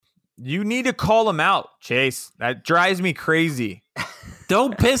You need to call him out, Chase. That drives me crazy.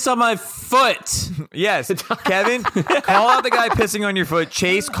 Don't piss on my foot. Yes, Kevin, call out the guy pissing on your foot.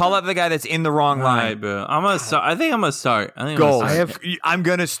 Chase, call out the guy that's in the wrong All line. right, bro. I think I'm gonna start. Go. I'm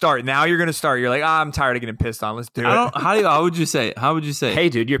gonna start. Now you're gonna start. You're like, I'm tired of getting pissed on. Let's do it. How would you say it? How would you say it? Hey,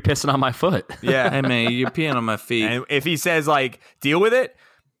 dude, you're pissing on my foot. Yeah. Hey, man, you're peeing on my feet. And if he says like, deal with it,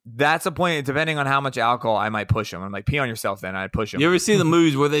 that's a point. Depending on how much alcohol, I might push him. I'm like, pee on yourself. Then I'd push him. You ever see the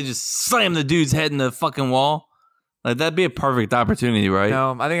movies where they just slam the dude's head in the fucking wall? Like that'd be a perfect opportunity, right?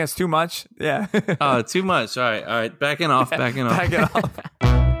 No, I think that's too much. Yeah. Oh, too much. All right. Backing off. Back it off.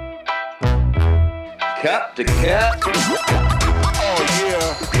 Cup to cup. Oh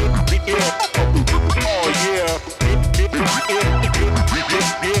yeah. Oh yeah.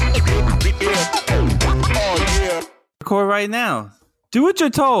 Record right now. Do what you're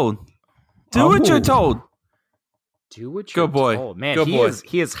told. Do what you're told. Do what Go you're boy. told. Man, Go he boy. is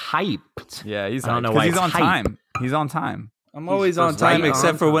hyped. Yeah, he's. I don't on, know why he's it's on hype. time. He's on time. I'm always on time right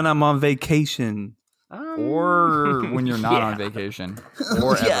except on for when I'm on vacation. Or when you're not on vacation.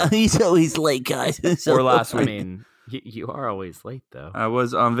 Or ever. he's always late, guys. Or last I week. mean, you are always late, though. I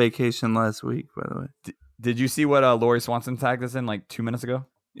was on vacation last week, by the way. Did you see what Lori Swanson tagged us in like 2 minutes ago?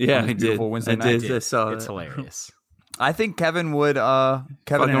 Yeah, On this I did. beautiful Wednesday I night? did. I saw It's that. hilarious. I think Kevin would. Kevin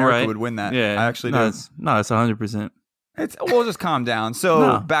Fucking and Erica right. would win that. Yeah, I actually no, do. it's 100%. We'll just calm down. So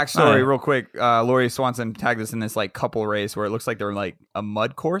No. backstory, All right. real quick. Lori Swanson tagged us in this like couple race where it looks like they're like a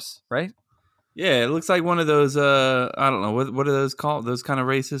mud course, right? Yeah, it looks like one of those. I don't know what are those called? Those kind of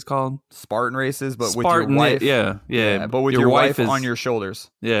races called Spartan races, but Spartan. with your wife. Yeah. but with your wife on your shoulders.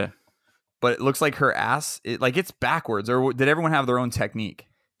 Yeah. But it looks like her ass, it's backwards. Or did everyone have their own technique?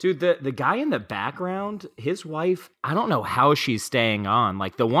 Dude, the guy in the background, his wife, I don't know how she's staying on.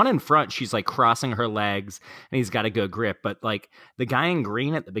 Like the one in front, she's like crossing her legs and he's got a good grip. But like the guy in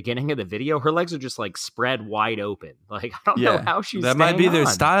green at the beginning of the video, her legs are just like spread wide open. Like I don't know how she's That might be their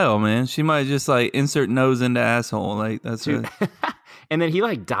on. style, man. She might just like insert nose into asshole. Like that's Dude. And then he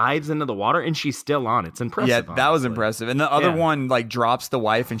like dives into the water and she's still on. It's impressive. Yeah, that was honestly. impressive. And the other Yeah. one like drops the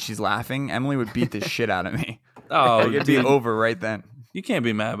wife and she's laughing. Emily would beat the shit out of me. Oh, It'd be dude, over right then. you can't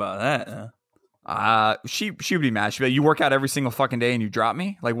be mad about that. Huh? She would be mad. She'd be like, you work out every single fucking day and you drop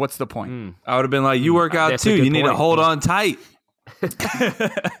me? Like, what's the point? I would have been like, you work out That's a too. good You need to point. hold on tight.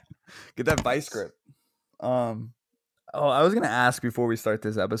 Get that vice grip. I was gonna ask before we start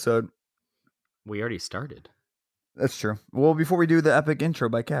this episode. We already started. That's true. Well, before we do the epic intro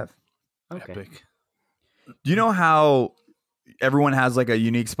by Kev, Okay. Epic. do you know how everyone has like a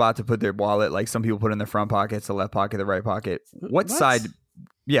unique spot to put their wallet? Like some people put it in the front pocket, the left pocket, the right pocket. What side?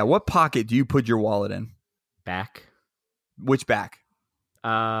 Yeah, what pocket do you put your wallet in? Back. Which back?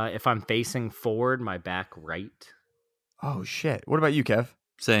 If I'm facing forward, my back right. Oh shit! What about you, Kev?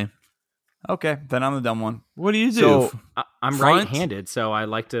 Same. Okay, then I'm the dumb one. What do you do? So, I'm Front? right-handed, so I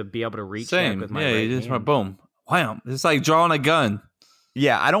like to be able to reach Same. with my Yeah, right you just hand. boom. Wham. It's like drawing a gun.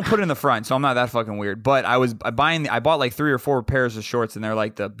 Yeah, I don't put it in the front, so I'm not that fucking weird. But I bought like 3 or 4 pairs of shorts, and they're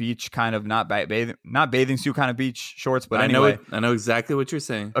like the beach kind of not bathing suit kind of beach shorts. But anyway, I know exactly what you're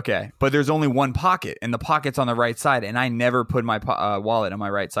saying. okay. But there's only one pocket, and the pocket's on the right side, and I never put my wallet on my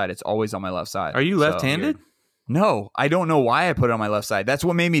right side. It's always on my left side. Are you So- left-handed? No, I don't know why I put it on my left side. That's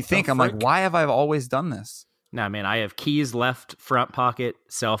what made me think. I'm like, frick? why have I always done this? Nah, man, I have keys left front pocket,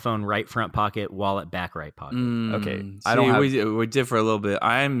 cell phone right front pocket, wallet back right pocket. Okay, I See, don't have- we differ a little bit.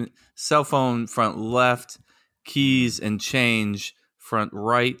 I'm cell phone front left, keys and change front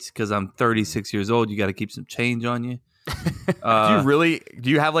right because I'm 36 years old. You got to keep some change on you. Do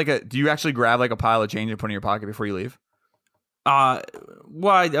you actually grab like a pile of change and put in your pocket before you leave? Well,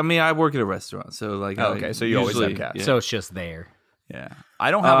 I mean, I work at a restaurant, so like, Oh, okay, so you always have cash. Yeah. So it's just there. Yeah, I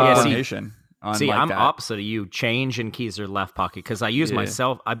don't have Yeah, a see- coordination. on See, like I'm that. opposite of you. Change and keys are left pocket because I use Yeah.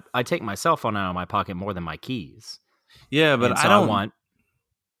 myself. I take my cell phone out of my pocket more than my keys. yeah, but And so I don't want.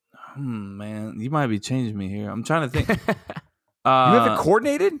 Man, you might be changing me here. I'm trying to think. You have it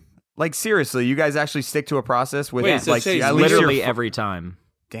coordinated? Like seriously, you guys actually stick to a process with Wait, so like Chase, at least Literally your- every time.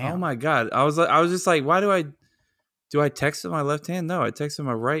 Damn. Oh my god, I was just like, why do I text with my left hand? No, I text with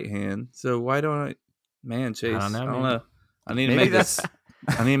my right hand. So why don't I? Man, Chase, I don't know, I need to Maybe make this.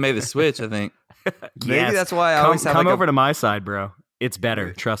 I need to make the switch. I think. Maybe Yes. that's why I Come, always have come like over to my side, bro. It's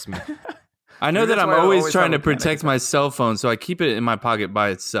better. Trust me. I know Maybe that that's I'm why I always always trying to have a panic protect my cell phone, so I keep it in my pocket by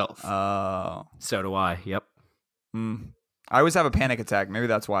itself. Oh. So do I. Yep. Mm. I always have a panic attack. Maybe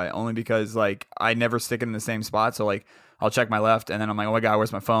that's why. Only because like I never stick it in the same spot. So like I'll check my left, and then I'm like, oh my god,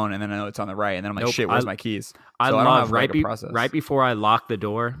 where's my phone? And then I know it's on the right, and then I'm like, Nope, shit, where's my keys? I So love don't have, right, like, a process. right before I lock the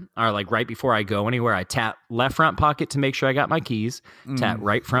door, or like right before I go anywhere, I tap left front pocket to make sure I got my keys, tap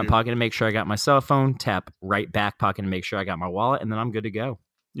right front pocket to make sure I got my cell phone, tap right back pocket to make sure I got my wallet, and then I'm good to go.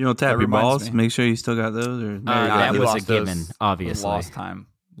 You don't tap That your reminds balls. me. Make sure you still got those. Or That we was a lost those given, obviously.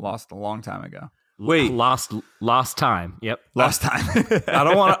 Lost a long time ago. Wait. lost time. Yep. Lost time. I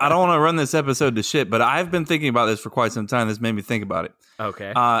don't want to run this episode to shit, but I've been thinking about this for quite some time. This made me think about it.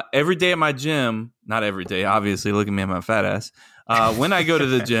 Okay. Every day at my gym, not every day, obviously. Look at me at my fat ass. When I go to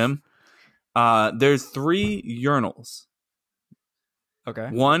the gym, there's 3 urinals. Okay.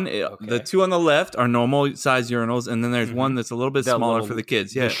 One, the 2 on the left are normal size urinals, and then there's one that's a little bit The smaller little- for the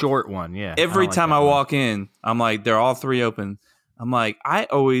kids. The Yeah. short one. Yeah. Every like time that I one. walk in, I'm like, they're all 3 open. I'm like, I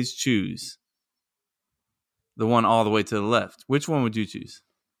always choose the one all the way to the left. Which one would you choose?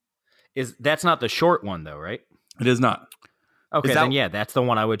 That's not the short one though, right? It is not. Okay, Is that- then yeah, that's the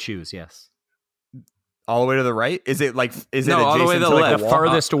one I would choose. Yes. All the way to the right? Is it like? Is it No, all the way adjacent to the like, left. The wall?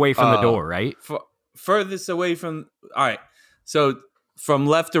 farthest away from the door, right? Furthest away from. All right. So from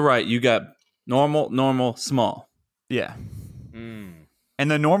left to right, you got normal, small. Yeah. And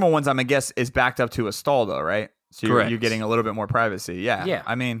the normal ones, I'm gonna guess, is backed up to a stall, though, right? So Correct. you're getting a little bit more privacy. Yeah. Yeah.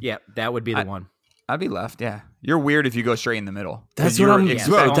 I mean, Yeah, that would be the one. I'd be left. Yeah. You're weird if you go straight in the middle. 'Cause That's you're what I'm.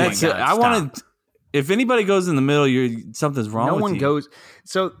 expecting- Bro, that's Oh it. my God, I want to. If anybody goes in the middle, something's wrong. No with one you. goes.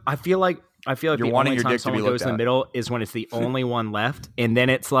 So I feel like You're the wanting only your time dick to be someone looked goes in the at. middle is when it's the only one left, and then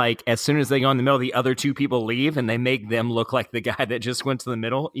it's like as soon as they go in the middle, the other 2 people leave, and they make them look like the guy that just went to the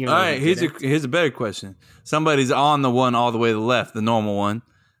middle. You know. All what right. I Here's did? a better question. Somebody's on the one all the way to the left, the normal one.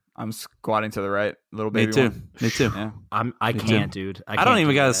 I'm squatting to the right, little Me baby too. one. Me too. Yeah. I Me can't, too. dude. I can't don't even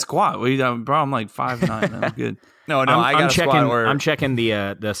do got to that. squat. What are you doing? Bro, I'm like 5'9". I'm good. No, I I'm got to checking. squat or I'm checking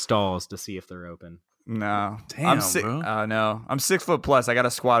the stalls to see if they're open. no. Damn, I'm si- bro. No, I'm 6 foot plus. I got to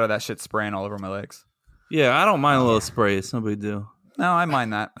squat or that shit's spraying all over my legs. Yeah, I don't mind a little spray. It's no big deal. No, I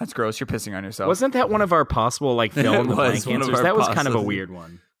mind that. That's gross. You're pissing on yourself. Wasn't that one of our possible like fill in the was blank one of answers? our That was kind of a possible- weird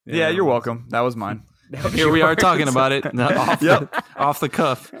one. Yeah, you're welcome. That was mine. Here we are talking about it off the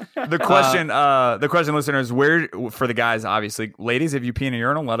cuff. The question, listeners, where for the guys, obviously, ladies, if you pee in a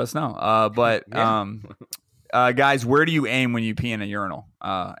urinal, let us know. Guys, where do you aim when you pee in a urinal?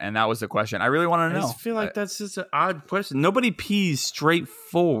 And that was the question. I really want to I know. just feel like that's just an odd question. Nobody pees straight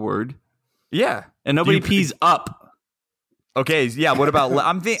forward, Yeah. and nobody Do you- pees up. Okay. Yeah. What about?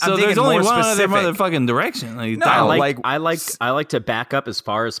 I'm So thinking there's only more one other specific. motherfucking direction. Like, No, dial- I like to back up as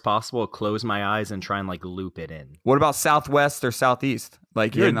far as possible, close my eyes, and try and like loop it in. What about southwest or southeast?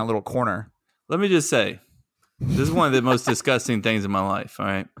 Like you're You're- in that little corner. Let me just say, this is one of the most disgusting things in my life. All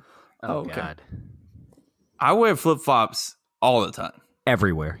right, Oh, okay. God. I wear flip flops all the time,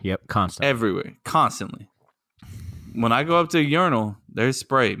 Everywhere. Yep. Constant. everywhere, constantly. When I go up to a urinal, there's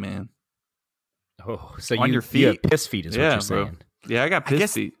spray, man. Oh, so On you, your you have feet? piss feet is Yeah, what you're bro. saying. Yeah, I got I piss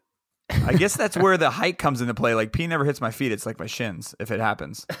guess- feet. I guess that's where the height comes into play. Like pee never hits my feet. It's like my shins if it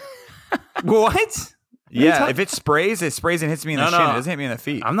happens. What? Yeah. If it sprays and hits me in the No, shin. no. It doesn't hit me in the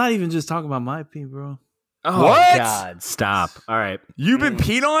feet. I'm not even just talking about my pee, bro. Oh, What? God. Stop. All right. You've been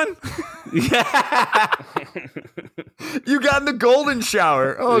peed on? Yeah, You got in the golden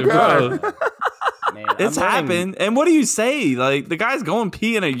shower. Oh, God. bro. Man, It's I'm learning- happened. And what do you say? Like the guy's going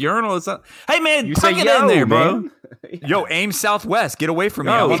pee in a urinal. It's not, hey man, You tuck say, it yo, in there, bro. man. Yo, aim southwest. Get away from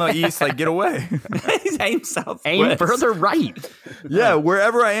me. Yo. I'm on the east. Like, get away. He's aim southwest. Aim further right. Yeah,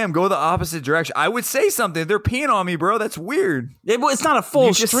 wherever I am, go the opposite direction. I would say something. They're peeing on me, bro. That's weird. Yeah, but it's not a full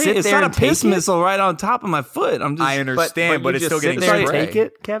You just stream. sit It's there not a and take piss it? missile right on top of my foot. I'm just. I understand, but you it's just still getting sit there and spray. take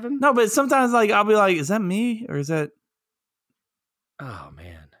it, Kevin. No, but sometimes like I'll be like, is that me or is that? Oh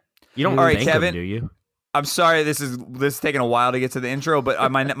man, you don't All right, thank him, Kevin. do you? I'm sorry. This is taking a while to get to the intro,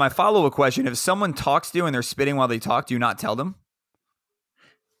 but my follow up question: if someone talks to you and they're spitting while they talk, do you not tell them?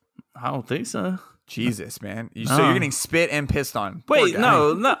 I don't think so. Jesus, man. So you're getting spit and pissed on. Poor Wait, guy.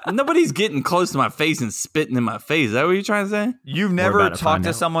 no, nobody's getting close to my face and spitting in my face. Is that what you're trying to say? You've about never to talked find to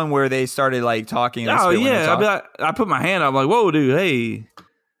out. someone where they started like talking. And they Oh spit when they yeah, I'll talk? be like, I put my hand up, I'm like, whoa, dude, hey,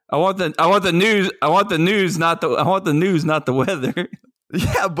 I want the news, not the weather.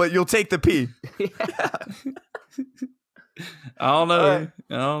 Yeah, but you'll take the pee. I don't know. All right.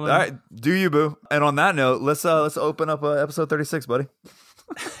 I don't know. All right, do you, boo? And on that note, let's open up episode 36, buddy.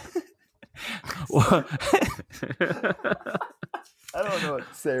 I don't know what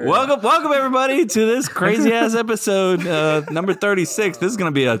to say. Welcome everybody to this crazy ass episode number 36. This is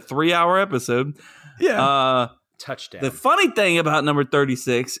going to be a 3-hour episode. Yeah. Touchdown. The funny thing about number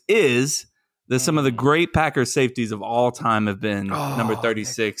 36 is Some of the great Packers safeties of all time have been number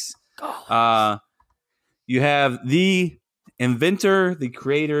 36. You have the inventor, the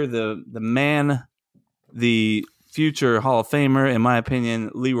creator, the man, the future Hall of Famer, in my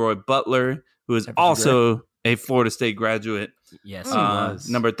opinion, Leroy Butler, who is also a Florida State graduate. Yes, he was.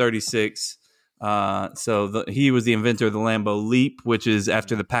 Number 36. He was the inventor of the Lambeau Leap, which is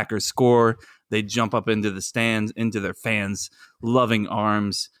after the Packers score, they jump up into the stands, into their fans' loving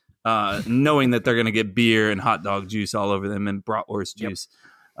arms, knowing that they're going to get beer and hot dog juice all over them and bratwurst juice.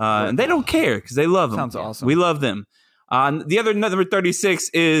 And they don't care because they love them. Sounds awesome. We love them. The other number 36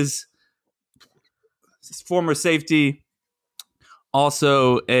 is former safety,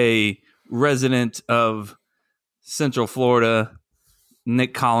 also a resident of Central Florida,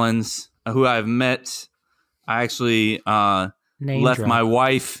 Nick Collins, who I've met. I actually left my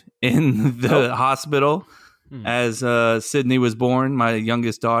wife in the hospital as Sydney was born, my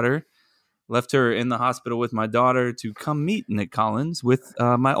youngest daughter. Left her in the hospital with my daughter to come meet Nick Collins with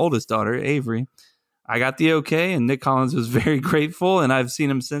my oldest daughter, Avery. I got the okay, and Nick Collins was very grateful, and I've seen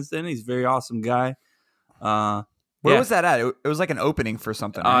him since then. He's a very awesome guy. Where was that at? It was like an opening for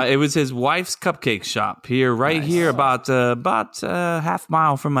something. Right? It was his wife's cupcake shop here, here, about half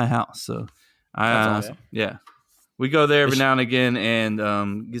mile from my house. So that's awesome. Yeah, we go there every now and again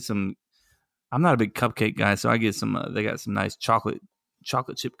and get some. I'm not a big cupcake guy, so I get some. They got some nice chocolate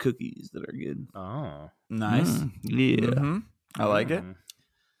chip cookies that are good. Oh, nice. Yeah, mm-hmm. I like it.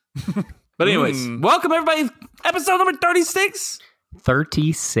 But anyways, welcome everybody. Episode number 36.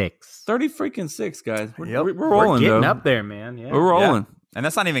 36. 30 freaking 6, guys. We're We're rolling, getting though. up there, man. Yeah. We're rolling. Yeah. And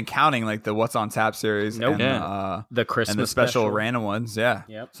that's not even counting like the What's on Tap series. Nope. And, The Christmas and the special random ones. Yeah.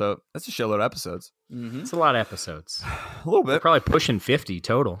 Yep. So that's a shitload of episodes. It's a lot of episodes. A little We're bit. probably pushing 50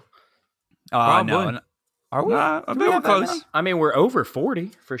 total. Probably. No. Are we? I Do bet we we're have that close. many? I mean, we're over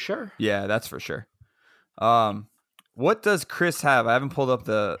 40 for sure. Yeah, that's for sure. What does Chris have? I haven't pulled up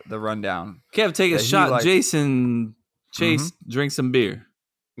the rundown. Kev, take a That he shot. liked- Jason, Chase, drink some beer.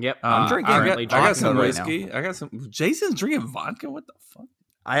 Yep. I'm drinking currently I got some right whiskey. I got some. Jason's drinking vodka. What the fuck?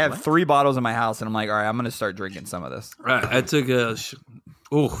 I have 3 bottles in my house, and I'm like, all right, I'm going to start drinking some of this. Right. I took a.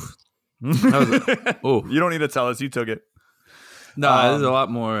 Oh, You don't need to tell us. You took it. no, there's a lot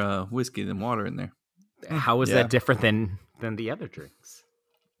more whiskey than water in there. How is Yeah. that different than the other drinks?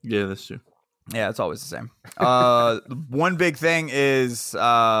 Yeah, that's true. Yeah, it's always the same. One big thing is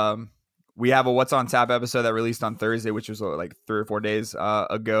we have a What's on Tap episode that released on Thursday, which was like 3 or 4 days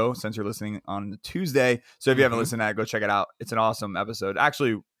ago since you're listening on Tuesday. So if you haven't listened to that, go check it out. It's an awesome episode.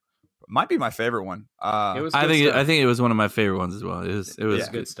 Actually, might be my favorite one. It was. I good stuff. think it was one of my favorite ones as well. It was Yeah.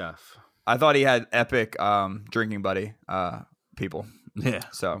 good stuff. I thought he had epic drinking buddy people. Yeah.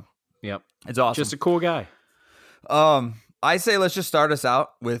 So Yep. it's awesome. Just a cool guy. I say let's just start us out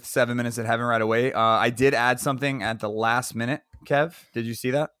with 7 Minutes in Heaven right away. I did add something at the last minute. Kev, did you see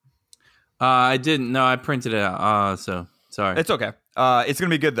that? I didn't. No, I printed it out. So sorry. It's okay. It's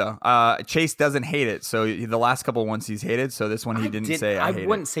gonna be good though. Chase doesn't hate it, so the last couple ones he's hated. So this one he didn't say. I hate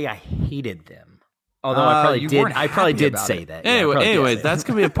wouldn't it. say I hated them. Although I probably you did. weren't I probably happy did about say it. that. Yeah, I probably did Anyways, say that's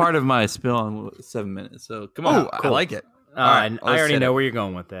gonna be a part of my spill on 7 minutes. So come on. Oh, I like it. that. All right, and let's I already hit know it. where you're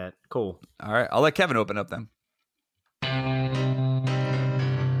going with that. Cool. All right, I'll let Kevin open up then.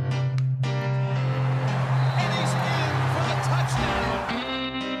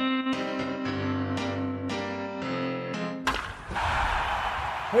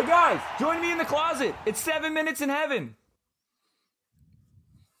 Hey guys, join me in the closet. It's 7 Minutes in Heaven.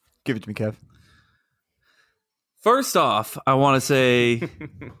 Give it to me, Kev. First off, I want to say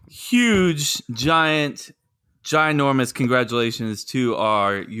huge, ginormous congratulations to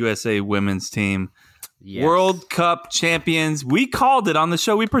our USA women's team. Yes. World Cup champions. We called it on the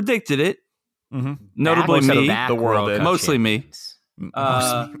show. We predicted it. Notably Back to me. back the world World did. Cup Mostly me.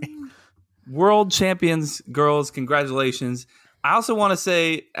 champions. World champions, girls, congratulations. I also want to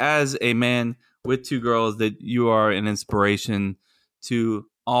say, as a man with 2 girls, that you are an inspiration to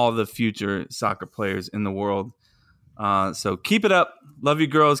all the future soccer players in the world. So keep it up. Love you,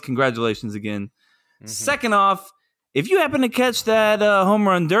 girls. Congratulations again. Second off, if you happen to catch that home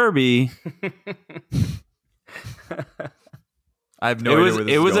run derby, I have no idea where this it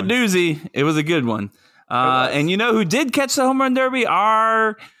is was going. a doozy. It was a good one. And you know who did catch the home run derby?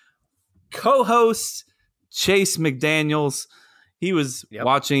 Our co-host, Chase McDaniels. He was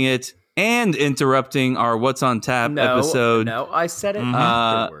watching it and interrupting our What's on Tap episode. No, I said it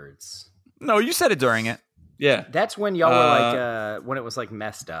afterwards. No, you said it during it. Yeah. That's when y'all were like, when it was like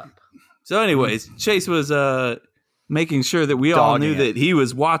messed up. So anyways, Chase was making sure that we all Dogging knew it. that he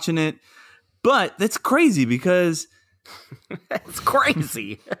was watching it. But that's crazy because It's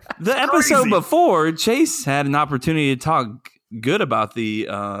crazy. The episode before, Chase had an opportunity to talk good about the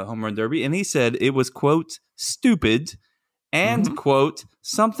home run derby, and he said it was, quote, stupid and, quote,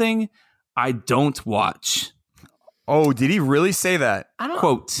 something I don't watch. Oh, did he really say that? I don't.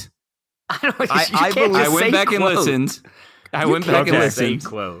 Quote. I don't. You I can't believe- just I went say back and quote. listened. I You went back can't and just say listened.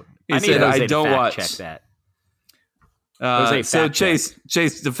 Quote. He I need said, Jose I to don't fact watch. Check that. So fact check.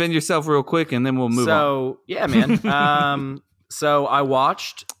 Chase, defend yourself real quick, and then we'll move on. So yeah, man. So I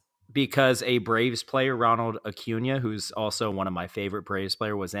watched because a Braves player, Ronald Acuna, who's also one of my favorite Braves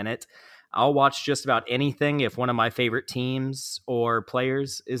player, was in it. I'll watch just about anything if one of my favorite teams or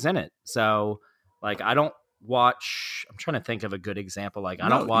players is in it. So like I don't watch. I'm trying to think of a good example. Like I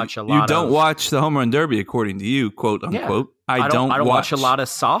don't watch a lot. You don't of, watch the home run derby, according to you, quote unquote. Yeah. I don't watch a lot of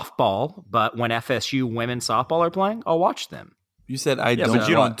softball, but when FSU women's softball are playing, I'll watch them. You said I Yeah, don't. but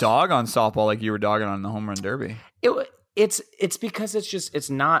you don't watch. dog on softball like you were dogging on the home run derby. It's because it's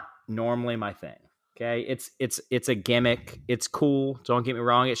not normally my thing. Okay, it's a gimmick. It's cool. Don't get me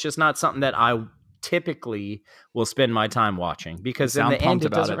wrong. It's just not something that I typically will spend my time watching because in sound the end pumped it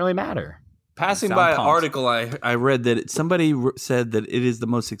about doesn't it. really matter. Passing Sound by an pumped. article I read that somebody said that it is the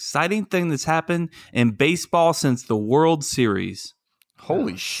most exciting thing that's happened in baseball since the World Series.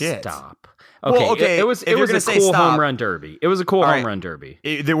 Holy shit! Stop. Well, Okay, okay, it was if you're a gonna say cool stop- home run derby. It was a cool All home right. run derby.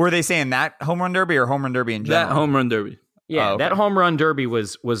 Were they saying that home run derby or home run derby in general? That home run derby. Yeah, Oh, okay. that home run derby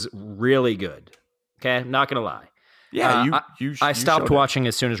was really good. Okay, I'm not gonna lie. Yeah, I you stopped showed it. watching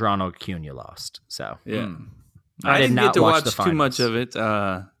as soon as Ronald Acuna lost. So Yeah. Hmm. I did didn't not get to watch watch the too much finals.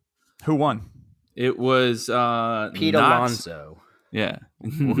 of it. Who won? It was Pete not- Alonso, Yeah.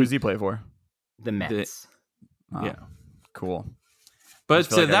 Well, who's he play for? the Mets. Oh, Yeah. cool. But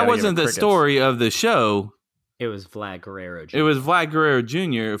feel like I that gotta wasn't give it the crickets. story of the show. It was Vlad Guerrero. Jr. It was Vlad Guerrero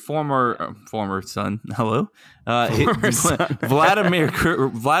Jr., former son. Hello, Former son. Vladimir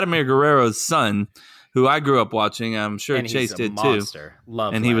Guerrero's son, who I grew up watching. I'm sure and Chase he's a did monster.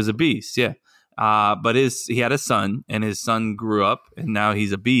 Love and he Vlad. was a beast. Yeah, but he had a son, and his son grew up, and now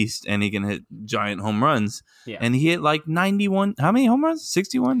he's a beast, and he can hit giant home runs. Yeah. And he hit like 91. How many home runs?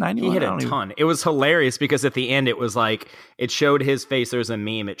 61, 91? He hit I a don't even- ton. It was hilarious because at the end it was like it showed his face. There was a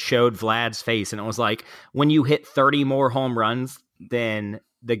meme. It showed Vlad's face, and it was like when you hit 30 more home runs than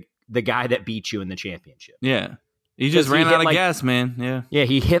the guy that beat you in the championship. Yeah, he just 'Cause he ran hit out of like- gas, man. Yeah. Yeah,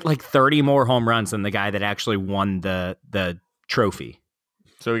 he hit like 30 more home runs than the guy that actually won the trophy.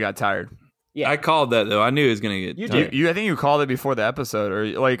 So he got tired. Yeah. I called that though. I knew he was gonna get. You tired. I think you called it before the episode, or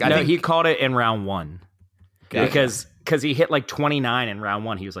like I No, think he called it in round one. Gotcha. Because he hit like 29 in round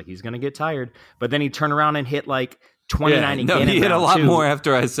one. He was like, he's going to get tired. But then he turned around and hit like 29 Yeah, again. no, he in hit a round lot two. more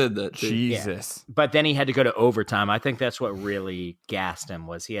after I said that. Too. Jesus. But then he had to go to overtime. I think that's what really gassed him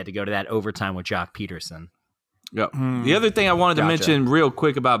was he had to go to that overtime with Jock Peterson. Yep. Hmm. The other thing I wanted to Gotcha. mention real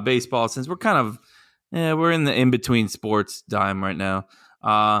quick about baseball, since we're kind of, we're in the in between sports dime right now.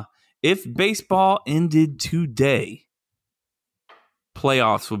 If baseball ended today,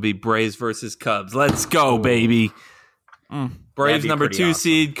 playoffs would be Braves versus Cubs. Let's go, baby. Mm. Braves That'd be number pretty 2 awesome.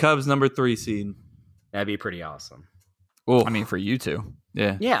 seed, Cubs number 3 seed. That'd be pretty awesome. Oh, I mean, for you two.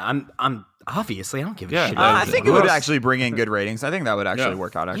 yeah. Yeah, I'm obviously I don't give a Yeah, shit. I about I the think it Who would else? actually bring in good ratings. I think that would actually Yeah.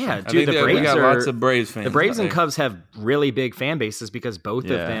 work out. Actually. Yeah, I dude, think the that we Braves got are lots of Braves fans. the Braves out and there. Cubs have really big fan bases because both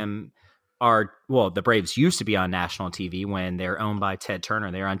Yeah. of them are the Braves used to be on national TV when they're owned by Ted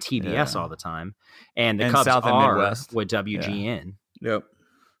Turner. They're on TBS Yeah. all the time, and the And Cubs South and are Midwest. with WGN. Yep.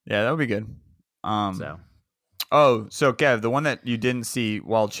 Yeah, that would be good. So Oh, so Kev, the one that you didn't see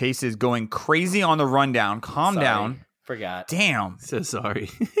while Chase is going crazy on the rundown. Calm sorry, down. forgot. Damn, So sorry.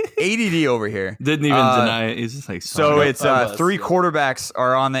 ADD over here. Didn't even deny it. He's just like, So sorry. it's I was, three yeah. quarterbacks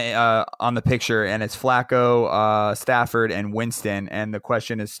are on the picture, and it's Flacco, Stafford, and Winston. And the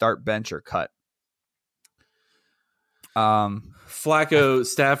question is start, bench, or cut. Flacco,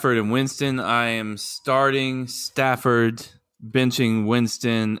 Stafford, and Winston. I am starting Stafford, benching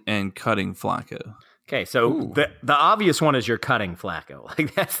Winston, and cutting Flacco. Okay, so Ooh. the obvious one is you're cutting Flacco.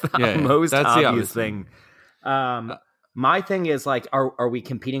 Like that's the Yeah, most that's the obvious obvious thing. My thing is like, are we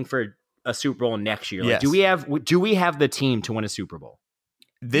competing for a Super Bowl next year? Like, Yes. do we have the team to win a Super Bowl?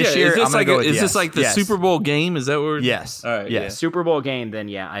 This Yeah, year, is this I'm gonna like go with is yes. this like the Yes. Super Bowl game? Is that what? We're, Yes. All right. Yes. Super Bowl game, then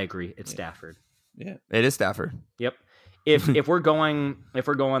yeah, I agree. It's Stafford. Yeah. It is Stafford. Yep. If we're going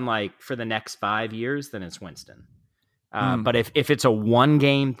like for the next 5 years, then it's Winston. But if it's a one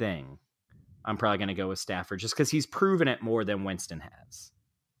game thing, I'm probably going to go with Stafford just because he's proven it more than Winston has.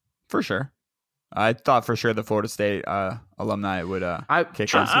 For sure. I thought for sure the Florida State alumni would kick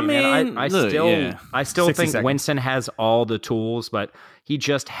trust in. me, man, mean, I look, still yeah. I still 60 think seconds. Winston has all the tools, but he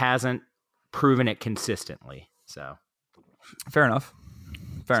just hasn't proven it consistently. So Fair enough.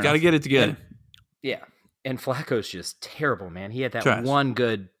 Fair enough. Got to get it together. Yeah. And Flacco's just terrible, man. He had that Trash. one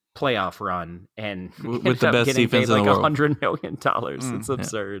good playoff run and With ended the up best getting defense paid in the like world. $100 million. It's yeah.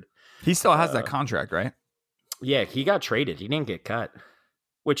 absurd. He still has that contract, right? Yeah, he got traded. He didn't get cut,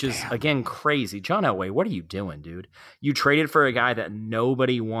 which is, again, crazy. John Elway, what are you doing, dude? You traded for a guy that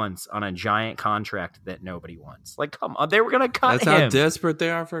nobody wants on a giant contract that nobody wants. Like, come on. They were going to cut That's him. how desperate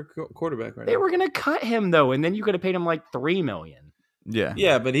they are for a quarterback right They now. were going to cut him, though, and then you could have paid him like $3 million. Yeah.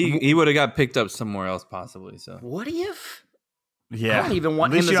 Yeah, but he would have got picked up somewhere else possibly. So What if? Yeah. I don't even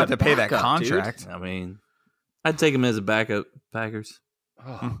want At least him you as don't have a to pay that backup, dude. contract. I mean, I'd take him as a backup. Packers.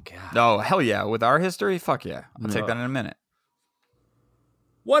 Oh, God. Oh, hell yeah. With our history, fuck yeah. I'll take No. that in a minute.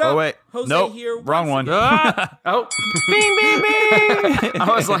 What Oh, wait. Jose nope. here Wrong one. Ah! Oh, bing, bing, bing!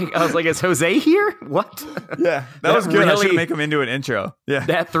 I was like, is Jose here? What? Yeah. That was good. I should really- make him into an intro. Yeah.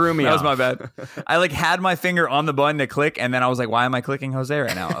 That threw me That off. was my bad. I like had my finger on the button to click, and then I was like, "Why am I clicking Jose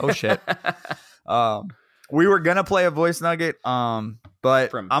right now?" Oh shit. We were gonna play a voice nugget,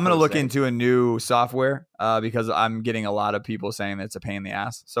 but From I'm gonna look Jose. into a new software because I'm getting a lot of people saying that it's a pain in the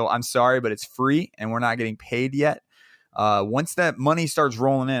ass. So I'm sorry, but it's free, and we're not getting paid yet. Once that money starts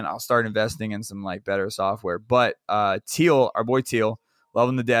rolling in, I'll start investing in some like better software. But Teal, our boy Teal, love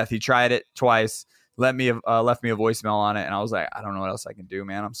him to death. He tried it twice. Left me a voicemail on it, and I was like, I don't know what else I can do,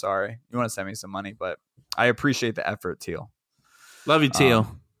 man. I'm sorry. You want to send me some money, but I appreciate the effort, Teal. Love you,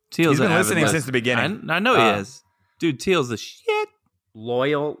 Teal. Teal's He's been an avid listening listener. since the beginning. I know he is. Dude, Teal's the shit.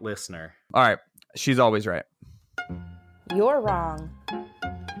 Loyal listener. All right, she's always right. You're wrong.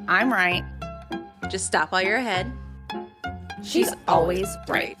 I'm right. Just stop while you're ahead. She's always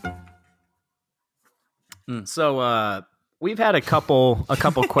right. So we've had a couple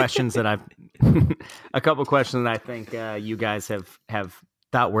questions that I've a couple questions that I think you guys have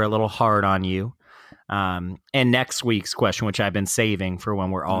thought were a little hard on you. And next week's question, which I've been saving for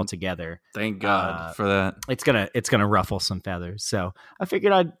when we're all together, Thank God for that. it's gonna ruffle some feathers. So I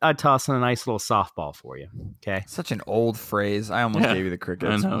figured I'd toss in a nice little softball for you. Okay. Such an old phrase. I almost Yeah. gave you the I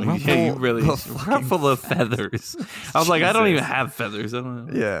crickets. know. Ruffle Yeah, you really the fucking- ruffle the feathers. I was like, I don't Jesus. even have feathers. I don't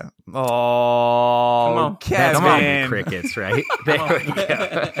know. Yeah. Come Oh, on. That's Kevin. gonna be crickets, right? There we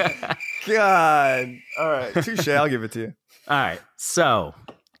go. God. All right. Touche. I'll give it to you. All right, so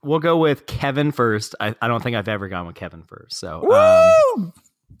we'll go with Kevin first. I don't think I've ever gone with Kevin first. So,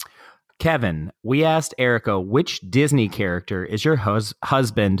 Kevin, we asked Erica, which Disney character is your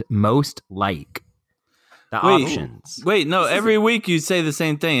husband most like? The options. Wait, no. Every week you say the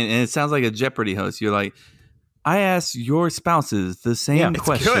same thing, and it sounds like a Jeopardy host. You're like, I asked your spouses the same It's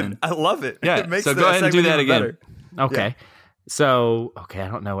question. good. I love it. Yeah, It makes so the go ahead and do segment that even again. better. Okay. So, I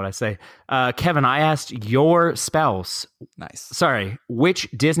don't know what I say. Kevin, I asked your spouse, Nice. sorry, which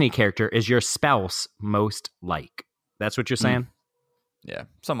Disney character is your spouse most like? That's what you're saying? Yeah.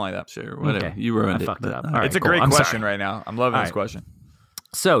 Something like that. Sure, whatever. Okay. You ruined I it. fucked it but- up. all All right. It's a cool. great I'm question sorry. right now. I'm loving All this right. question.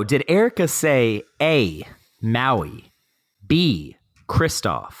 So, did Erica say A, Maui, B,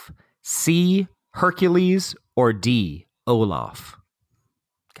 Kristoff, C, Hercules, or D, Olaf?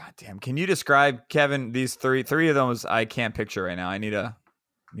 God damn. Can you describe, Kevin, these three of those I can't picture right now. I need a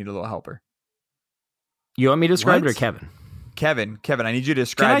little helper. You want me to describe it or What? Kevin? Kevin, I need you to Can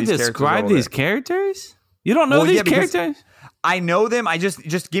describe I these characters. a describe little these bit. characters? You don't know Well, these yeah, because- characters? I know them. I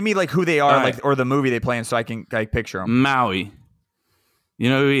just give me like who they are, All right. like or the movie they play in, so I can like picture them. Maui. You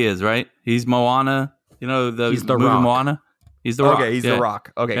know who he is, right? He's Moana. You know He's the movie Rock. Moana? He's the Rock. Okay, he's Yeah. the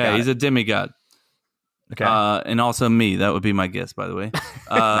Rock. Okay, Yeah, got he's it. a demigod. Okay, And also me. That would be my guess, by the way.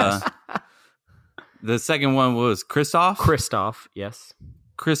 The second one was Kristoff. Kristoff, yes.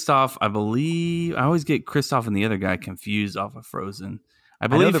 Kristoff, I believe. I always get Kristoff and the other guy confused off of Frozen. I I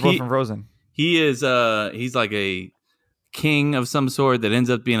know believe they're both from Frozen. he is. He's like a king of some sort that ends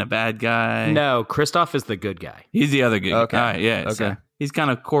up being a bad guy. No, Kristoff is the good guy. He's the other good Okay. guy. Yeah. Okay. So he's kind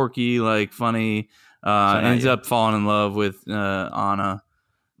of quirky, like funny. not Ends you. up falling in love with Anna.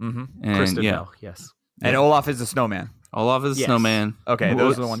 Mm-hmm. And Kristen yeah, Bell, yes. And Olaf is the snowman. Olaf is a Yes. snowman. Okay, What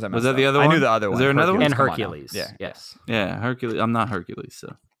those are the ones I messed Was that the up. other I one? knew the other Is one. there another one? And Come on now. Hercules. Yeah. Yes. Yeah, Hercules. I'm not Hercules,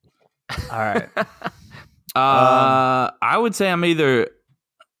 so. All right. I would say I'm either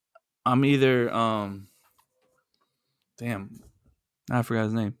damn, I forgot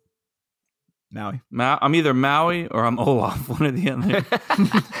his name. Maui. I'm either Maui or I'm Olaf, one or the other.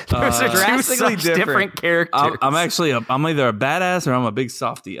 Those are two drastically such different. different characters. I'm actually I'm either a badass or I'm a big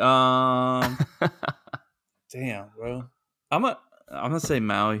softy. Damn, bro. I'm gonna say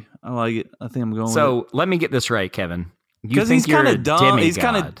Maui. I like it. I think I'm going with it. So let me get this right, Kevin. You 'Cause think he's you're kinda a dumb. He's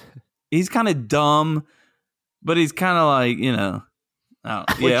demigod. He's kind of dumb, but he's kind of like, you know, Oh,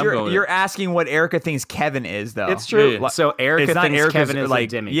 But yeah, I'm going with you're it. asking what Erica thinks Kevin is, though. It's true. Yeah. So Erica It's not thinks Erica's, Kevin is like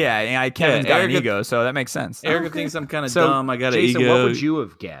a demigod. yeah, Kevin's got an Erica- ego, so that makes sense. Erica thinks I'm kind of So, dumb. I got an Jason, ego. what would you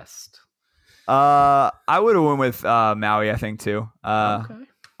have guessed? I would have went with Maui, I think too. Okay.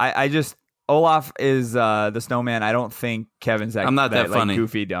 I just Olaf is the snowman. I don't think Kevin's that. I'm not that like, funny.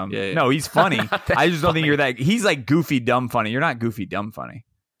 goofy dumb. Yeah, yeah. No, he's funny. That I just don't think funny. you're that. He's like goofy dumb funny. You're not goofy dumb funny.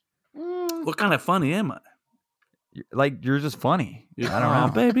 What kind of funny am I? You're just funny. I don't Aw,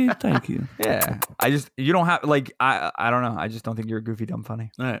 know. baby. Thank you. Yeah, you don't have I don't know. I just don't think you're goofy dumb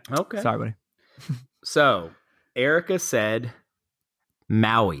funny. All right. Okay. Sorry, buddy. So Erica said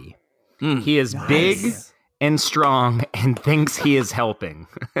Maui. Mm. He is big and strong and thinks he is helping.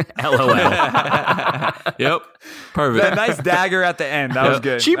 LOL. Yep. Perfect. That nice dagger at the end. That was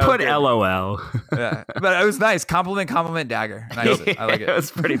good. She That was put good. LOL. Yeah, but it was nice. Compliment dagger. Nice. I like It it. was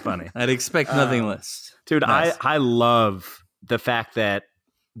pretty funny. I'd expect nothing less. Dude, Nice. I love the fact that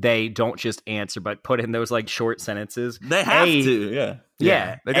they don't just answer, but put in those like short sentences. They have A, to. Yeah.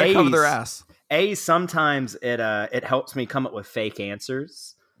 Yeah. They gotta cover their A's- ass. Sometimes it helps me come up with fake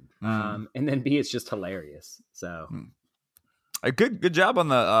answers. And then B, it's just hilarious. So A good job on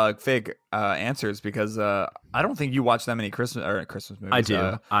the fake answers because I don't think you watch that many Christmas movies. I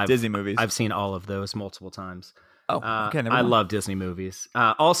do. Disney movies. I've seen all of those multiple times. oh, okay. Never I mind. love Disney movies.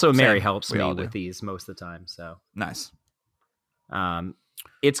 Also, Mary Same. helps We me all do. with these most of the time. So Nice.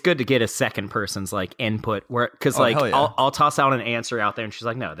 it's good to get a second person's like input where because Oh, like hell yeah. I'll toss out an answer out there and she's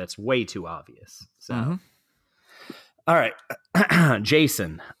like, no, that's way too obvious. So Mhm. all right.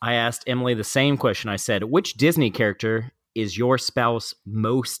 Jason, I asked Emily the same question. I said, which Disney character is your spouse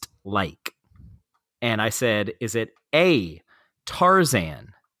most like? And I said, is it A,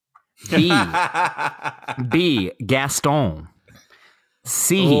 Tarzan, B, Gaston,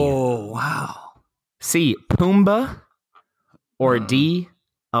 C, Oh, wow. C, Pumbaa, or D,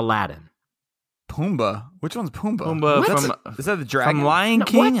 Aladdin? Pumbaa. Which one's Pumbaa? Pumbaa What's from- is that the dragon? From Lion No,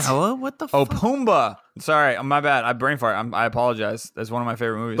 King? what? Hello? What the Oh, fuck? Pumbaa. Sorry, my bad. I brain fart. I apologize. That's one of my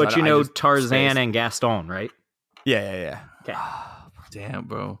favorite movies. But you I know just Tarzan spaced. and Gaston, right? Yeah. Okay. Damn,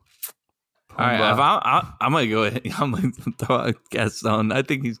 bro. All right, Pumbaa. I'm going to go ahead. I'm going to throw out Gaston. I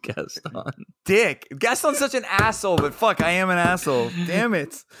think he's Gaston. Dick. Gaston's such an asshole, but fuck, I am an asshole. Damn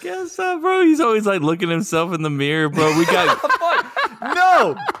it. Gaston, bro. He's always like looking at himself in the mirror, bro. We got.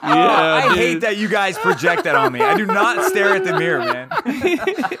 No. Yeah, I dude. hate that you guys project that on me. I do not stare at the mirror, man.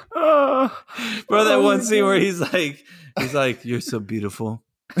 Bro, that one scene where he's like, you're so beautiful.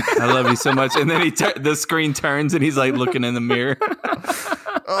 I love you so much. And then the screen turns and he's like looking in the mirror.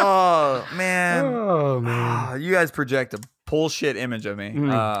 Oh, man. Oh man. You guys project a bullshit image of me.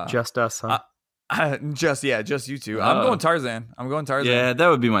 Just us, huh? Just you two. I'm going Tarzan. Yeah, that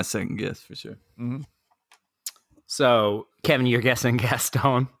would be my second guess for sure. So, Kevin, you're guessing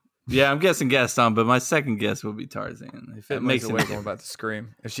Gaston. Yeah, I'm guessing Gaston, but my second guess will be Tarzan. If it Emily's makes it awake, I'm about to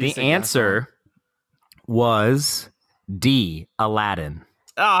scream. If she The said answer was D, Aladdin.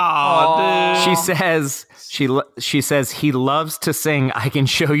 Oh, dude. She says he loves to sing "I Can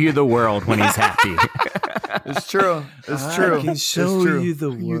Show You the World" when he's happy. Gaston. It's true. It's true. I can It's show true. you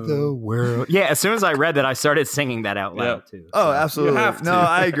the world. Yeah, as soon as I read that, I started singing that out loud too. Oh, absolutely. have to. No,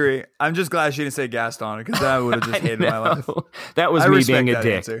 I agree. I'm just glad she didn't say Gaston because I would have just hated my life. That was I me respect being a that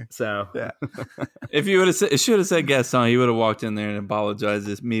dick. answer. So Yeah. If you would have should have said Gaston, you would have walked in there and apologized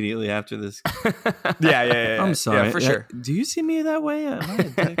immediately after this. Yeah. I'm sorry. Yeah, for sure. Do you see me that way? Am I a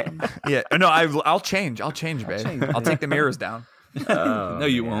dick? Yeah. No, I'll change. I'll change, babe. I'll take the mirrors down. No,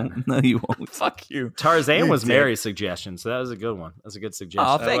 you won't. No, you won't. Fuck you. Tarzan You was dick. Mary's suggestion, so that was a good one. That's a good suggestion.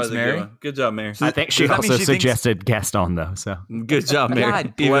 Oh, That thanks, was a Mary. good one. Good job, Mary. I think she Does that mean also she thinks- suggested Gaston, though. So Good job, Mary.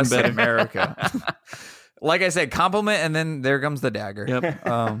 God Even bless better. America. Like I said, compliment, and then there comes the dagger.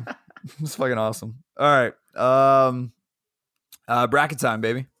 Yep. It's fucking awesome. All right. Bracket time,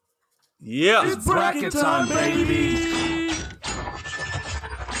 baby. Yeah. bracket time, baby.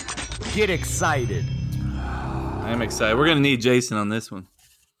 Get excited. I'm excited. We're gonna need Jason on this one.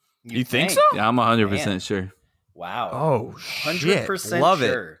 You think so? Yeah, I'm 100% Man. sure. Wow. Oh, 100% Love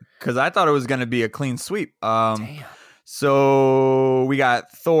sure. it. Because I thought it was going to be a clean sweep. So we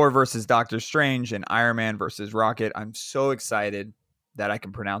got Thor versus Doctor Strange and Iron Man versus Rocket. I'm so excited that I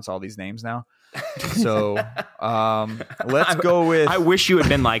can pronounce all these names now. So let's go with. I wish you had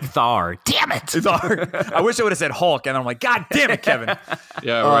been like Thor. Damn it. It's hard. I wish I would have said Hulk, and I'm like, God damn it, Kevin.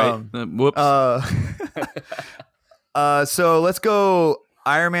 Yeah, right. Whoops. So let's go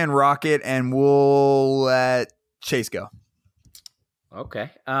Iron Man, Rocket, and we'll let Chase go. Okay.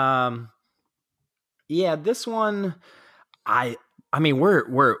 Yeah, this one, I mean,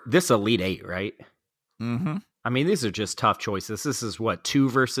 we're this Elite Eight, right? Mm-hmm. I mean, these are just tough choices. This is what, 2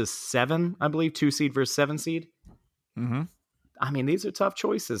 versus 7, I believe, 2 seed versus 7 seed. Mm-hmm. I mean, these are tough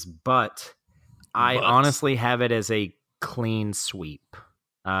choices, but I honestly have it as a clean sweep.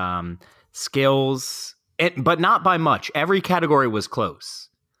 Skills, but not by much. Every category was close.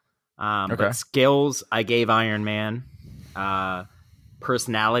 But skills, I gave Iron Man.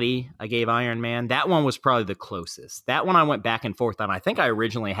 Personality, I gave Iron Man. That one was probably the closest. That one I went back and forth on. I think I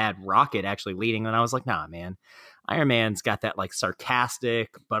originally had Rocket actually leading, and I was like, nah, man. Iron Man's got that like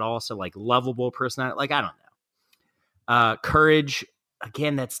sarcastic, but also like lovable personality. Like, I don't know. Courage,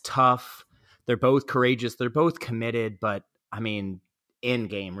 again, that's tough. They're both courageous. They're both committed, but I mean,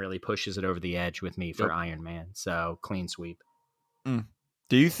 Endgame really pushes it over the edge with me for Iron Man. So clean sweep.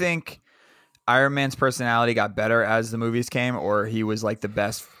 Do you think Iron Man's personality got better as the movies came, or he was like the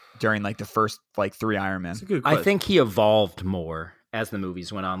best during like the first like 3 Iron Man? That's a good question. I think he evolved more as the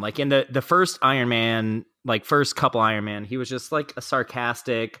movies went on. Like in the first Iron Man, like first couple Iron Man, he was just like a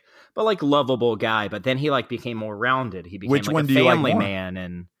sarcastic but like lovable guy. But then he like became more rounded. He became Which like one a do you like family more? man,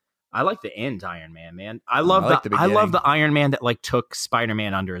 and I like the end Iron Man. Man, I love like the the I love beginning. the Iron Man that like took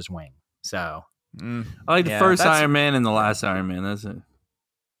Spider-Man under his wing. So I like the first Iron Man and the last Iron Man. That's it.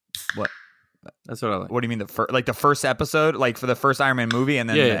 What? That's what I like. What do you mean the first episode, like for the first Iron Man movie, and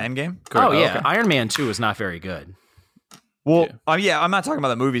then Yeah, the yeah. Endgame? oh yeah, okay. Iron Man 2 is not very good. Well, I'm not talking about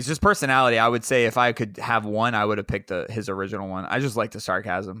the movies. Just personality. I would say if I could have one, I would have picked his original one. I just like the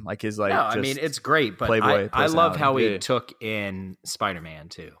sarcasm, like his like. No, I just mean it's great, but Playboy I love how he Yeah. took in Spider-Man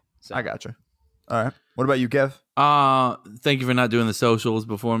too. So. I gotcha. All right. What about you, Kev? Thank you for not doing the socials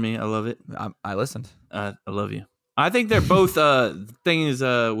before me. I love it. I listened. I love you. I think they're both things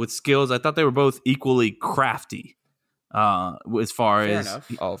with skills. I thought they were both equally crafty. As far Fair as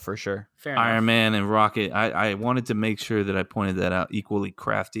enough. Oh, for sure. Fair Iron enough. Man and Rocket, I wanted to make sure that I pointed that out. Equally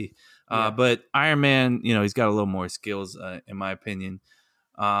crafty. But Iron Man, he's got a little more skills, in my opinion.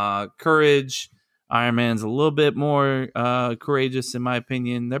 Courage. Iron Man's a little bit more courageous, in my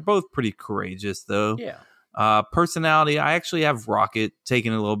opinion. They're both pretty courageous, though. Yeah. Personality, I actually have Rocket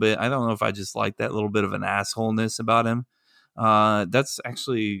taking a little bit. I don't know if I just like that little bit of an assholeness about him. That's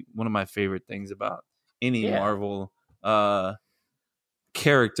actually one of my favorite things about any Marvel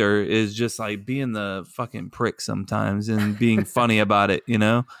character is just like being the fucking prick sometimes and being funny about it,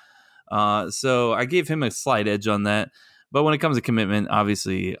 So I gave him a slight edge on that. But when it comes to commitment,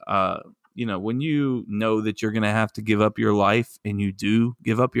 obviously, when you know that you're going to have to give up your life and you do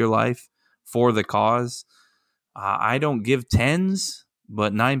give up your life for the cause, I don't give 10s,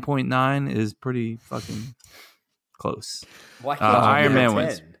 but 9.9 is pretty fucking close. Why can't you Iron give a Man 10?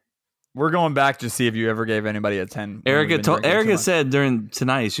 wins. We're going back to see if you ever gave anybody a 10. Erica said during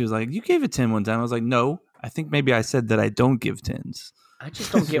tonight, she was like, "You gave a 10 one time." I was like, "No, I think maybe I said that I don't give 10s." I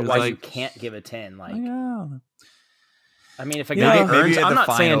just don't She get was why like- you can't give a 10. Like, Yeah. I mean, if a Yeah, guy maybe earns, at I'm the not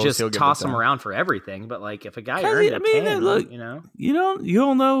saying finals just he'll give toss it him to him. around for everything, but like if a guy Cause earned I a mean, 10, look, you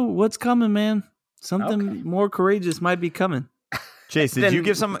don't know what's coming, man. Something Okay. more courageous might be coming. Chase, did Then-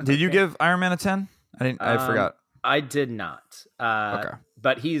 you give Iron Man a 10? I forgot. I did not. Okay.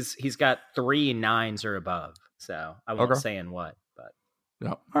 But he's got 3 9s or above, so I won't Okay. say in what. But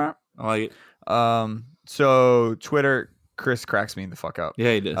Yeah. All right. I like it. So Twitter, Chris cracks me the fuck up.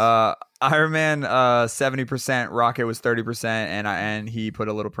 Yeah, he does. Iron Man 70%, Rocket was 30%, and he put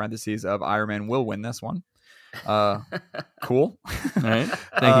a little parentheses of Iron Man will win this one. Cool. All right.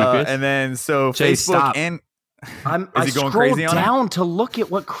 Thank you, Chris. And then so Chase, Facebook stop. and I he going scrolled crazy on it? down to look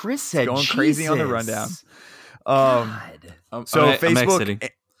at what Chris said. going crazy on the Jesus. rundown. God. So I'm exiting.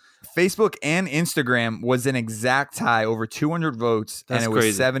 Facebook and Instagram was an exact tie, over 200 votes, That's and it was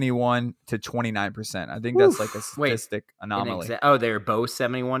crazy. 71 to 29%. I think that's like a Wait, statistic anomaly. They're both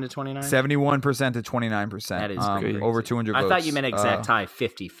 71 to 29? 71% to 29%. That is crazy. over 200 I votes. thought you meant exact tie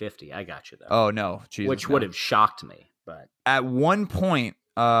 50-50. I got you, though. Oh no, Jesus, Which no. would have shocked me. But At one point,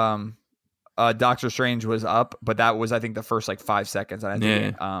 Doctor Strange was up, but that was I think the first like 5 seconds, and I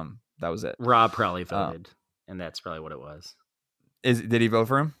think that was it. Rob probably voted, and that's probably what it was. Did he vote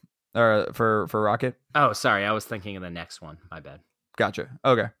for him or for Rocket? Oh, sorry. I was thinking of the next one. My bad. Gotcha.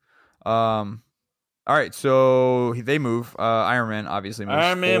 Okay. All right. So they move. Iron Man obviously moves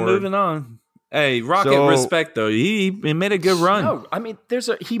Iron Man forward. moving on. Hey, Rocket, So- respect though. He made a good run. No, I mean,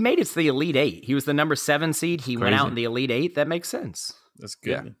 he made it to the Elite Eight. He was the number 7 seed. He went Crazy. out in the Elite Eight. That makes sense. That's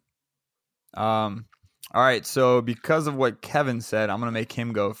good. All right. So because of what Kevin said, I'm gonna make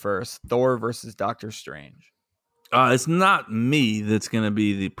him go first. Thor versus Doctor Strange. It's not me that's going to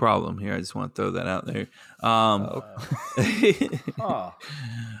be the problem here. I just want to throw that out there. Oh.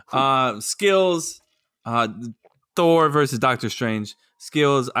 Skills, Thor versus Doctor Strange.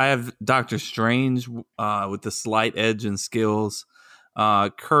 skills, I have Doctor Strange with the slight edge in skills.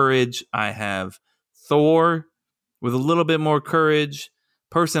 Courage, I have Thor with a little bit more courage.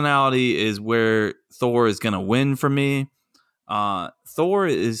 Personality is where Thor is going to win for me. Thor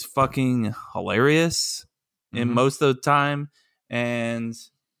is fucking hilarious in most of the time. And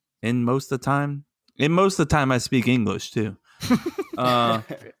in most of the time, I speak English too.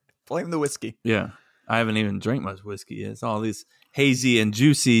 Blame the whiskey. Yeah. I haven't even drank much whiskey yet. It's all these hazy and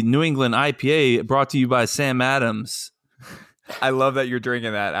juicy New England IPA brought to you by Sam Adams. I love that you're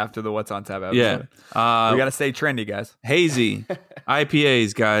drinking that after the What's on Tap episode. Yeah. We got to stay trendy, guys. Hazy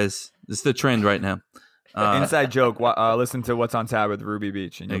IPAs, guys. It's the trend right now. Inside joke. Listen to What's on Tap with Ruby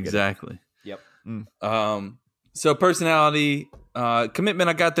Beach. And you'll exactly. Yep. So personality, commitment,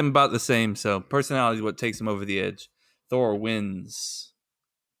 I got them about the same. So personality is what takes them over the edge. Thor wins.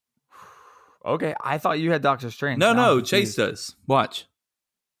 Okay, I thought you had Doctor Strange. No, Now I'm Chase confused. does. Watch.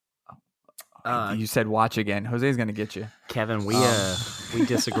 You said watch again. Jose's going to get you. Kevin, we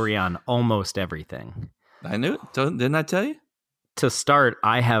disagree on almost everything. I knew it. Didn't I tell you? To start,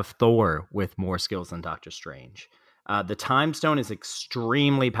 I have Thor with more skills than Doctor Strange. The Time Stone is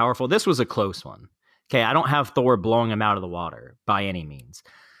extremely powerful. This was a close one. Okay, I don't have Thor blowing him out of the water by any means.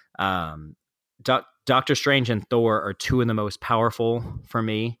 Doctor Strange and Thor are two of the most powerful for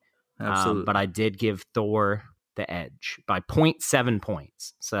me. Absolutely. But I did give Thor the edge by 0.7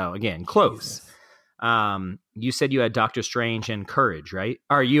 points. So again, close. You said you had Doctor Strange and Courage, right?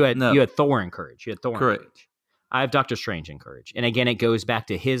 Or you had Thor and Courage. You had Thor Correct. and Courage. I have Doctor Strange and Courage. And again, it goes back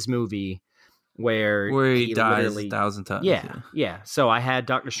to his movie where he dies 1,000 times. Yeah. So I had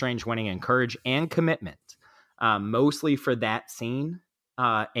Doctor Strange winning in Courage and Commitment, mostly for that scene.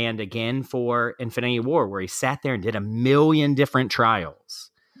 And again, for Infinity War, where he sat there and did a million different trials.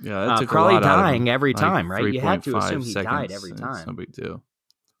 Yeah, that took probably a lot dying out of every like time, right? You had to 3.5 assume he died seconds. every It's time. no big deal.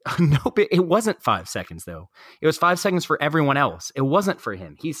 No, but it wasn't 5 seconds though. It was 5 seconds for everyone else. It wasn't for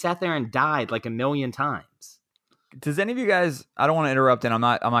him. He sat there and died like a million times. Does any of you guys? I don't want to interrupt, and I'm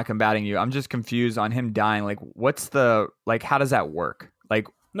not combating you. I'm just confused on him dying. Like, what's the like? How does that work? Like,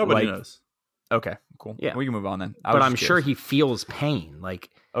 Nobody knows. Okay, cool. Yeah. We can move on then. But I'm sure he feels pain. Like,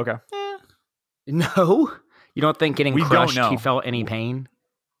 Okay. no, you don't think getting We don't crushed, know. he felt any pain?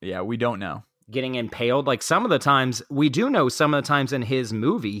 Yeah, we don't know. Getting impaled, like some of the times we do know some of the times in his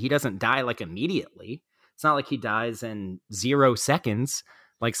movie he doesn't die like immediately. It's not like he dies in 0 seconds.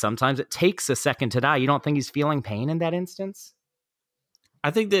 Like sometimes it takes a second to die. You don't think he's feeling pain in that instance?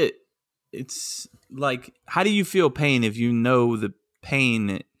 I think that it's like, how do you feel pain if you know the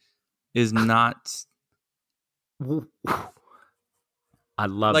pain is not I'd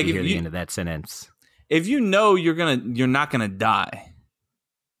love Like, to if hear the you- end of that sentence. if you know you're not gonna die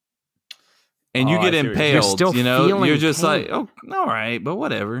and you Oh, get I see what you're impaled, You're still you know, feeling you're just pain. like, oh, all right, but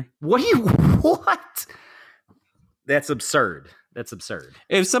whatever. What? That's absurd. That's absurd.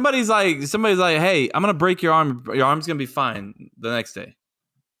 If somebody's like, hey, I'm gonna break your arm, your arm's gonna be fine the next day.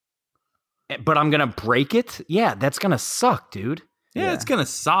 But I'm gonna break it? Yeah, that's gonna suck, dude. Yeah, it's gonna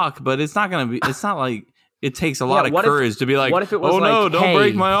suck, but it's not gonna be. It's not like it takes a lot of what if- courage to be like, what if it was oh no, like, don't hey,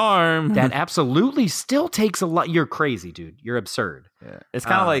 break my arm. That absolutely still takes a lot. You're crazy, dude. You're absurd. Yeah. It's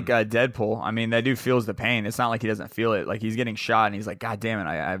kind of like Deadpool. I mean, that dude feels the pain. It's not like he doesn't feel it. Like he's getting shot and he's like, God damn it,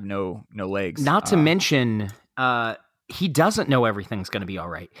 I have no legs. Not to mention, he doesn't know everything's going to be all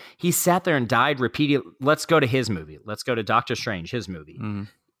right. He sat there and died repeatedly. Let's go to his movie. Let's go to Doctor Strange, his movie. Mhm.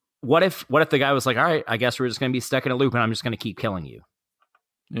 What if the guy was like, all right, I guess we're just going to be stuck in a loop and I'm just going to keep killing you.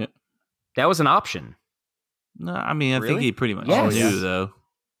 Yeah. That was an option. No, I mean, I think Really? he pretty much Yes. knew though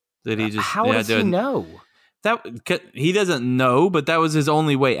that he just. How does he know? That he doesn't know, but that was his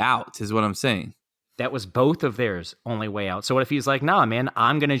only way out. Is what I'm saying. That was both of theirs only way out. So what if he's like, nah, man,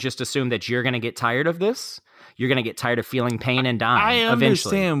 I'm going to just assume that you're going to get tired of this. You're going to get tired of feeling pain and dying I eventually.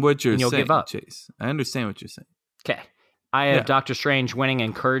 understand what you're and you'll saying, give up. Chase. I understand what you're saying. Okay. I have Yeah. Doctor Strange winning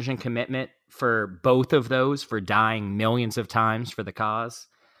in courage and commitment for both of those, for dying millions of times for the cause.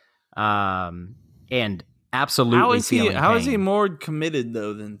 And absolutely How is he? feeling How is he pain. more committed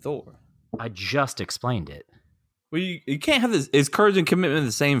though than Thor? I just explained it. Well, you can't have this. Is courage and commitment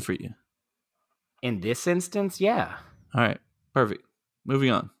the same for you? In this instance, yeah. All right, perfect.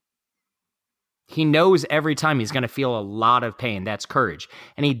 Moving on. He knows every time he's going to feel a lot of pain. That's courage.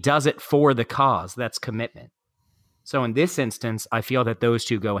 And he does it for the cause. That's commitment. So in this instance, I feel that those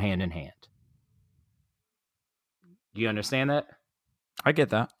two go hand in hand. Do you understand that? I get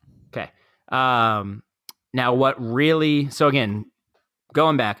that. Okay. Now what really, so again,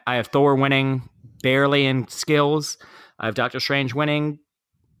 going back, I have Thor winning barely in skills. I have Doctor Strange winning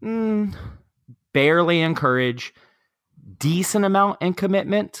barely in courage, decent amount in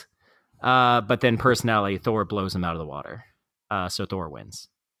commitment, but then personality, Thor blows him out of the water. So Thor wins.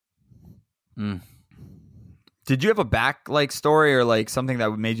 Did you have a back story or something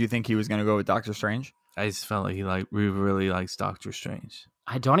that made you think he was going to go with Doctor Strange? I just felt like he really likes Doctor Strange.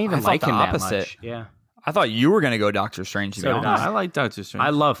 I don't even I like thought him the that opposite. much. Yeah. I thought you were going to go Doctor Strange. To So be did honest. I like Doctor Strange. I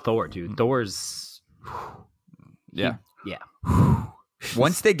love Thor, dude. Thor's Yeah. yeah.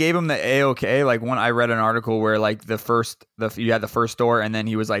 Once they gave him the AOK, I read an article where you had the first Thor, and then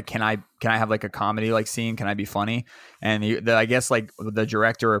he was like, "Can I have a comedy scene? Can I be funny?" And I guess the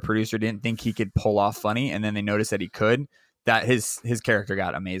director or producer didn't think he could pull off funny, and then they noticed that he could. That his character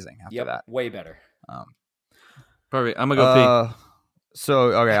got amazing after that. Way better. Perfect. I'm gonna go pee.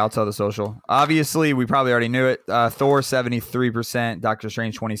 So okay, I'll tell the social. Obviously, we probably already knew it. Thor 73%, Doctor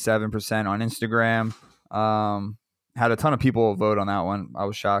Strange 27% on Instagram. Had a ton of people vote on that one. I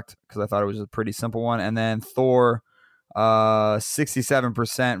was shocked because I thought it was a pretty simple one. And then Thor,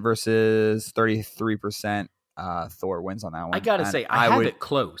 67% versus 33%. Thor wins on that one. I gotta And say, I have would, it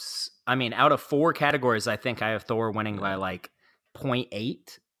close. I mean, out of 4 categories, I think I have Thor winning by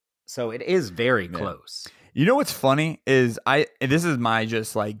 0.8. So it is very close. You know what's funny is this is my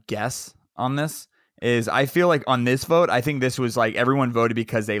just guess on this is I feel like on this vote, I think this was everyone voted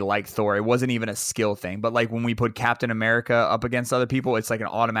because they liked Thor. It wasn't even a skill thing. But when we put Captain America up against other people, it's an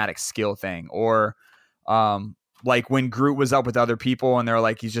automatic skill thing. Or when Groot was up with other people and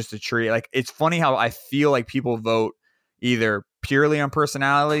they're he's just a tree. It's funny how I feel like people vote either purely on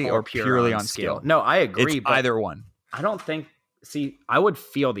personality or purely on skill. No, I agree. It's but either one. I don't think. See, I would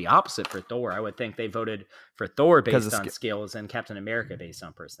feel the opposite for Thor. I would think they voted for Thor based on skills and Captain America based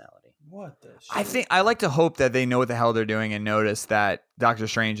on personality. What the shit? I like to hope that they know what the hell they're doing and notice that Doctor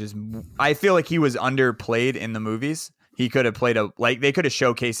Strange is. I feel like he was underplayed in the movies. He could have played they could have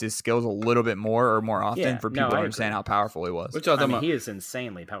showcased his skills a little bit more often for people to understand how powerful he was. He is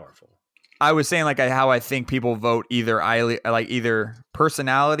insanely powerful. I was saying how I think people vote either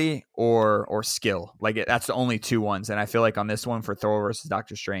personality or skill. That's the only 2 ones. And I feel like on this one for Thor versus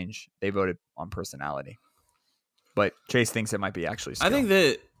Doctor Strange, they voted on personality. But Chase thinks it might be actually skill. I think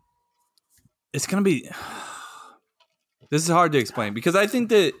that it's going to be... This is hard to explain because I think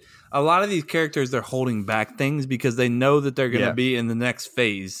that a lot of these characters, they're holding back things because they know that they're going to be in the next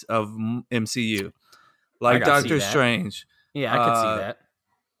phase of MCU. Like Doctor Strange. Yeah, I could see that.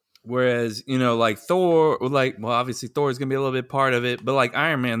 Whereas, Thor, obviously Thor is going to be a little bit part of it, but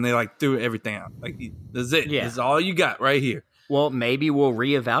Iron Man, they threw everything out. This is it. Yeah. This is all you got right here. Well, maybe we'll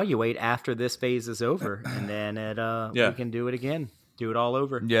reevaluate after this phase is over, and then we can do it again. Do it all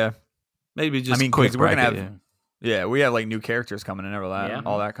over. Yeah. Maybe just quick we're bracket, gonna have we have new characters coming and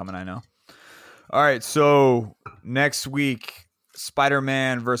all that coming, I know. All right, so next week,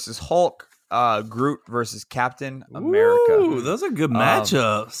 Spider-Man versus Hulk. Groot versus Captain America. Ooh, those are good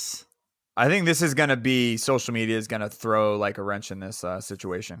matchups. I think this is going to be social media is going to throw a wrench in this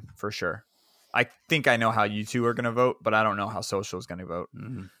situation for sure. I think I know how you two are going to vote, but I don't know how social is going to vote.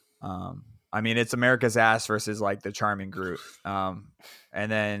 Mm-hmm. It's America's ass versus the charming Groot. And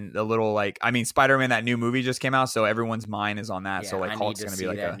then the little Spider-Man, that new movie just came out, so everyone's mind is on that. Yeah, so Hulk's going to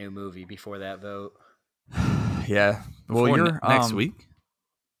be that new movie before that vote. Yeah. Well, you're next week.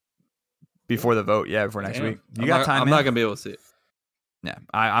 Before the vote, before next week. You got time. I'm not gonna be able to see it. Yeah,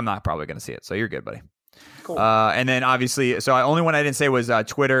 I'm not probably gonna see it. So you're good, buddy. Cool. And then obviously, so the only one I didn't say was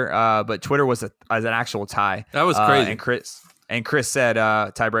Twitter. But Twitter was an actual tie. That was crazy. And Chris said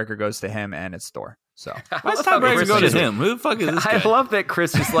tiebreaker goes to him, and it's Thor. So why does tiebreaker go to him? Who the fuck is this guy? I love that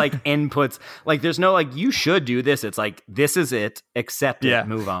Chris just inputs. There's no you should do this. It's this is it. Accept it.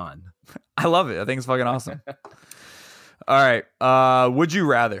 Move on. I love it. I think it's fucking awesome. All right. Would you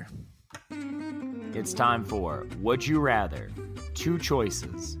rather? It's time for Would You Rather. 2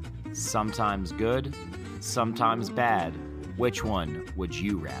 choices. Sometimes good, sometimes bad. Which one would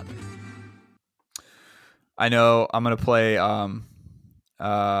you rather? I know I'm going to play.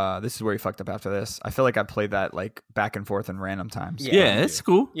 This is where you fucked up after this. I feel like I played that back and forth in random times. Yeah, it's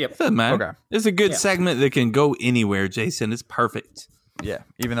cool. Yep. It doesn't matter. Okay. It's a good segment that can go anywhere, Jason. It's perfect. Yeah,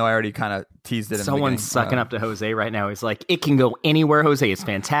 even though I already kind of teased it. Someone's sucking up to Jose right now. He's like, it can go anywhere. Jose is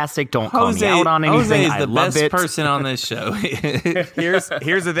fantastic. Don't call Jose, me out on anything. Jose is I the love best it. person on this show. Here's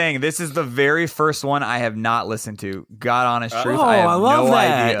the thing. This is the very first one I have not listened to. God honest truth. Oh, I have love no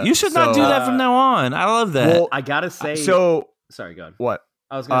that. idea. You should not do that from now on. I love that. Well, I gotta say. Sorry, go on. What?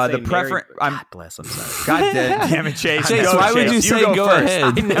 I was going to say the preference. God bless. I'm sorry. God damn it, Chase. Chase, Go, why would Chase. you say go first.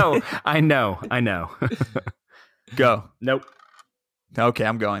 ahead? I know. Go. Nope. Okay,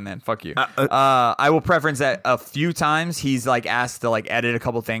 I'm going then. Fuck you. I will preference that a few times he's like asked to like edit a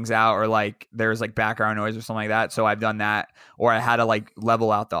couple things out, or like there's like background noise or something like that. So I've done that, or I had to like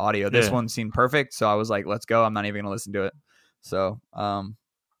level out the audio. This one seemed perfect, so I was like, let's go. I'm not even gonna listen to it. So, all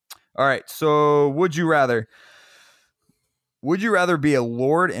right. So, would you rather be a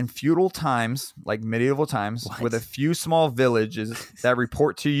lord in feudal times, like medieval times, with a few small villages that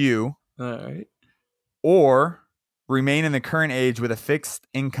report to you, All right, or remain in the current age with a fixed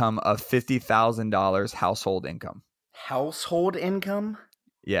income of $50,000 household income? Household income?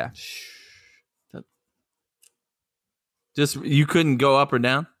 Yeah. just you couldn't go up or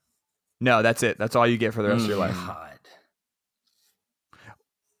down. No, that's it. That's all you get for the rest of your life. God.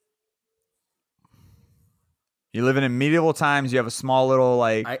 You living in medieval times. You have a small little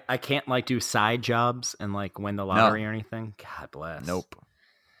like. I can't like do side jobs and like win the lottery or anything. God bless. Nope.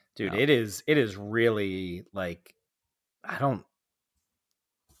 Dude, No. it is really like I don't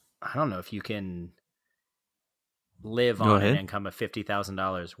know if you can live Go on ahead. an income of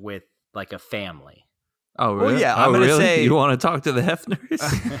 $50,000 with like a family. Oh, Well, really? yeah, Oh, I'm gonna really? say- You want to talk to the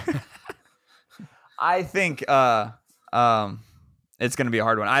Hefners? I think it's gonna be a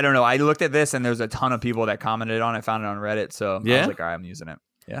hard one. I don't know. I looked at this and there's a ton of people that commented on it, found it on Reddit, so I Yeah? was like, all right, I'm using it.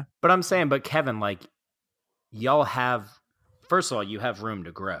 Yeah. But I'm saying, but Kevin, like y'all have first of all, you have room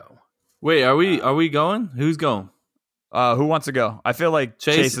to grow. Wait, are we going? Who's going? Who wants to go? I feel like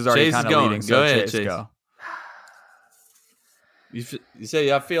Chase is already Chase is kind of going. leading. So Go ahead, Chase, Chase. go. You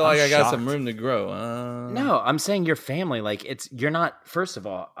say I feel I'm like I got some shocked. room to grow. No, I'm saying your family, like you're not. First of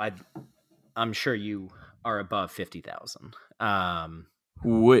all, I'm sure you are above 50,000.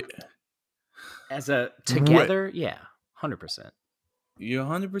 Wait, As a together, yeah, 100%. you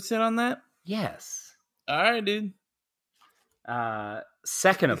 100% on that? Yes. All right, dude.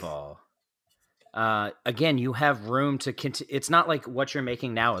 Second of all, again, you have room to continue. It's not like what you're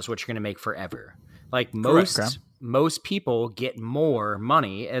making now is what you're going to make forever. Like most people get more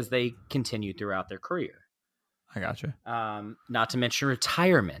money as they continue throughout their career. I got you. Not to mention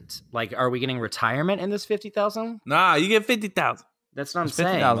retirement. Like, are we getting retirement in this 50,000? Nah, you get 50,000. That's what I'm It's saying.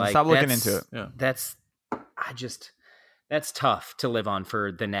 50,000. Like, Stop looking that's- into it. Yeah. That's tough to live on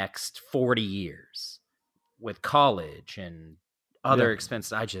for the next 40 years with college and other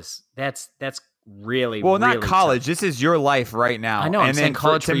expenses. That's really, Well, not really college. tough. This is your life right now. I know. I'm And saying then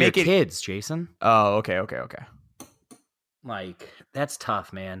college to for your make it. kids, Jason. Oh, okay. Like, that's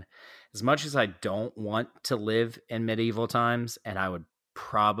tough, man. As much as I don't want to live in medieval times, and I would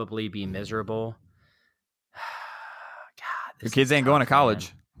probably be miserable. God, Your this kids is ain't going to tough, man.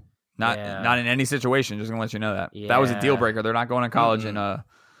 college. Not Yeah. not in any situation. Just gonna let you know that. That was a deal Yeah. breaker. They're not going to college in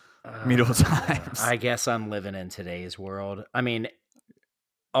medieval times. I guess I'm living in today's world. I mean,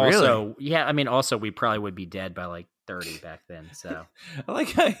 also, yeah. I mean, also, we probably would be dead by like 30 back then. So, I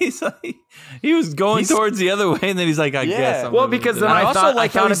like how he's like, he was going towards the other way, and then he's like, I guess. I'm well, living because with then it. I I also thought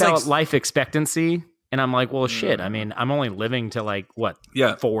like how he's, about like- life expectancy, and I'm like, well, shit. I mean, I'm only living to like what,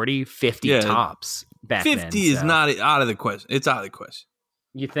 Yeah. 40, 50 Yeah. tops back 50 then. is so- not out of the question. It's out of the question.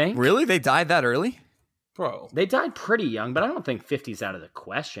 You think? Really? They died that early? Bro. They died pretty young, but I don't think 50's out of the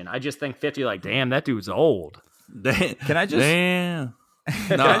question. I just think 50, like, damn, that dude's old. Can I just- Damn.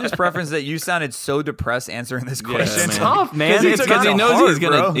 Can I just preference that you sounded so depressed answering this Yeah, question? man. Tough, man. It's Because he kinda knows hard, he's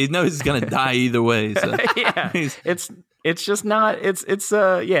gonna bro. he knows he's gonna die either way. So. Yeah, He's- it's just not. It's it's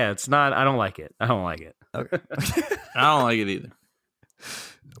not. I don't like it. I don't like it. Okay. I don't like it either.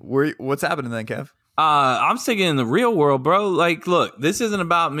 What's happening then, Kev? I'm sticking in the real world, bro. Like, look, this isn't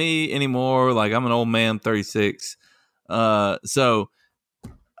about me anymore. Like, I'm an old man, 36. So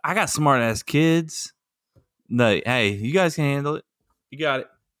I got smart ass kids. Like, hey, you guys can handle it. You got it.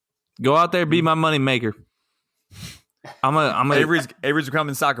 Go out there, be my money maker. I'm a Avery's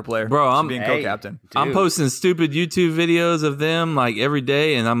becoming soccer player. Bro, She's I'm- being Hey. co-captain. I'm Dude. posting stupid YouTube videos of them like every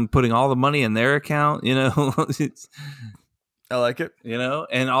day, and I'm putting all the money in their account. You know, It's- I like it. you know,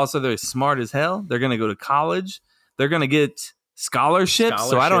 and also they're smart as hell. They're gonna go to college. They're gonna get scholarships,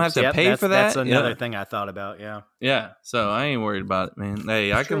 so I don't have to Yep, pay that's- for that. That's another Yeah. thing I thought about. Yeah, Yeah, so I ain't worried about it, man.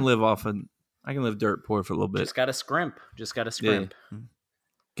 Hey, I can live I can live dirt poor for a little bit. just gotta scrimp. Just gotta scrimp.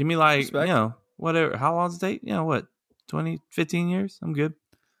 Give me like, Respect. you know, whatever. How long's it take? You know, what, 20, 15 years? I'm good.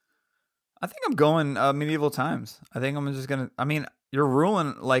 I think I'm going medieval times. I think I'm just gonna. I mean, you're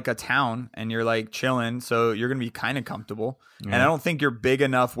ruling like a town, and you're like chilling, so you're gonna be kind of comfortable. And I don't think you're big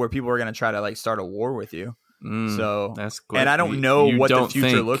enough where people are gonna try to like start a war with you. So that's and I don't know what the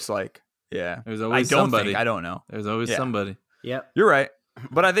future looks like. Yeah, There's I always don't somebody. think. I don't know. There's always Yeah. somebody. Yep. You're right,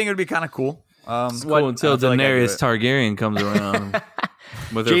 but I think it'd be kind of cool. It's cool until I feel like I'd do Daenerys it. Targaryen comes around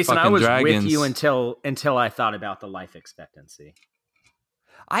with her Jason, fucking I was dragons. with you until I thought about the life expectancy.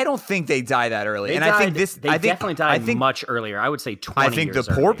 I don't think they die that early. They And died, I think this. They I think, definitely died I think, much earlier. I would say 20 I think the years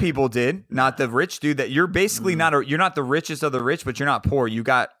poor earlier. people did, not the rich dude. That you're basically you're not the richest of the rich, but you're not poor. You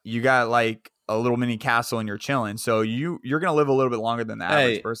got like a little mini castle and you're chilling. So you're gonna live a little bit longer than the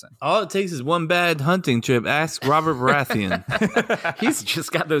average person. All it takes is one bad hunting trip. Ask Robert Baratheon. He's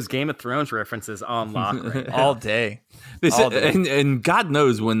just got those Game of Thrones references on lock right now. All day. They All said, day. and God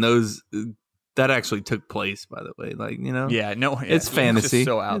knows when those that actually took place. By the way, like Yeah, no, yeah. it's fantasy. Just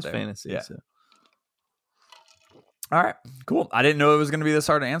so out it's there. fantasy. Yeah. So. All right, cool. I didn't know it was going to be this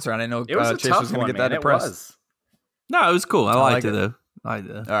hard to answer. I didn't know It was a Chase tough was going one, to get that man. depressed. It was. No, it was cool. I liked like it it. though. I liked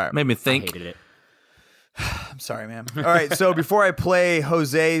it. All right. Made me I think. hated it. I'm sorry, man. All right, so before I play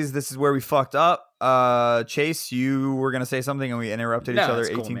Jose's, this is where we fucked up. Chase, you were going to say something and we interrupted each other it's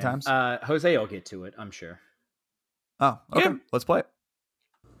cool, 18 man. times. Jose will get to it, I'm sure. Oh, okay. Yeah. Let's play it.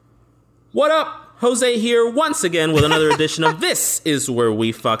 What up? Jose here once again with another edition of This Is Where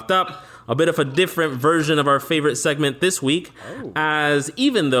We Fucked Up. A bit of a different version of our favorite segment this week, as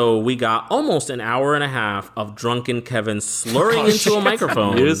even though we got almost an hour and a half of drunken Kevin slurring into a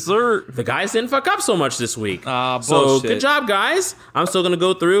microphone, Yes, sir. the guys didn't fuck up so much this week. Ah, so bullshit. good job, guys. I'm still going to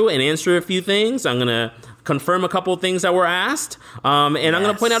go through and answer a few things. I'm going to confirm a couple of things that were asked, and I'm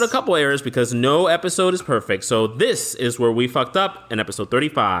going to point out a couple errors because no episode is perfect. So this is where we fucked up in episode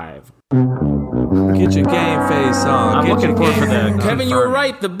 35. Get your game face on. I'm Get looking your forward for game- the Kevin, you were confirming.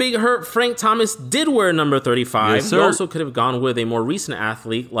 right. The big hurt Frank Thomas did wear number 35. Yes, sir. You also could have gone with a more recent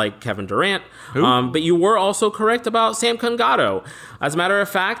athlete like Kevin Durant. But you were also correct about Sam Congato. As a matter of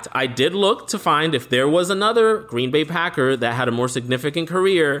fact, I did look to find if there was another Green Bay Packer that had a more significant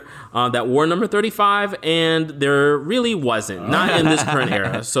career that wore number 35, and there really wasn't. Not in this current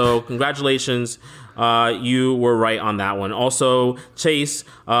era. So congratulations. You were right on that one. Also, Chase,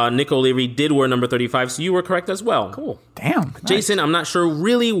 Nick O'Leary did wear number 35, so you were correct as well. Cool. Damn. Jason, I'm not sure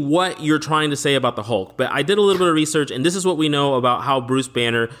really what you're trying to say about the Hulk, but I did a little bit of research, and this is what we know about how Bruce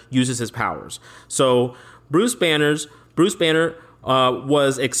Banner uses his powers. So, Bruce Banner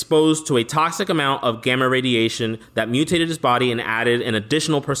was exposed to a toxic amount of gamma radiation that mutated his body and added an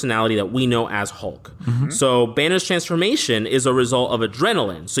additional personality that we know as Hulk. So Banner's transformation is a result of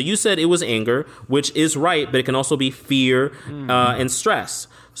adrenaline. So you said it was anger, which is right, but it can also be fear and stress.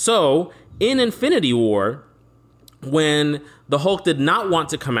 So in Infinity War, when the Hulk did not want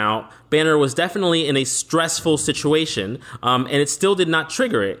to come out, Banner was definitely in a stressful situation, and it still did not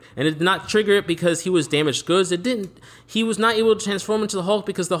trigger it. And it did not trigger it because he was damaged goods. He was not able to transform into the Hulk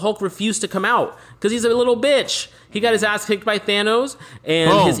because the Hulk refused to come out because he's a little bitch. He got his ass kicked by Thanos,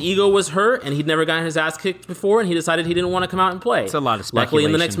 and his ego was hurt, and he'd never gotten his ass kicked before, and he decided he didn't want to come out and play. It's a lot of Luckily,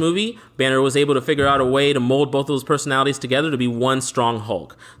 in the next speculation. movie, Banner was able to figure out a way to mold both of those personalities together to be one strong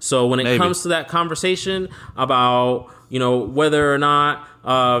Hulk. So when it comes to that conversation about, whether or not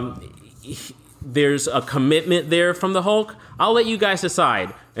there's a commitment there from the Hulk, I'll let you guys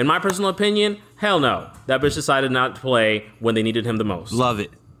decide. In my personal opinion, hell no. That bitch decided not to play when they needed him the most. Love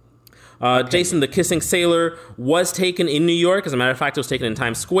it. Jason, the Kissing Sailor was taken in New York. As a matter of fact, it was taken in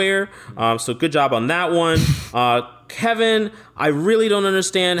Times Square. So good job on that one. Kevin, I really don't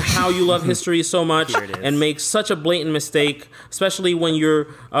understand how you love history so much and make such a blatant mistake, especially when you're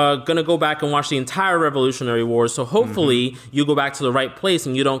going to go back and watch the entire Revolutionary War. So hopefully you go back to the right place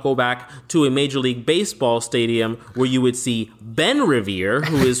and you don't go back to a Major League Baseball stadium where you would see Ben Revere,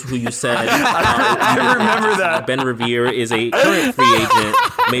 who you said. I remember that. Ben Revere is a current free agent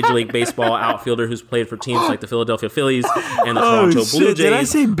Major League Baseball outfielder who's played for teams like the Philadelphia Phillies and the Toronto Blue shit. Jays. Did I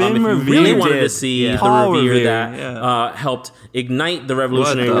say Ben if you Revere? really You wanted did. to see Yeah. the Paul Revere Revere, that helped ignite the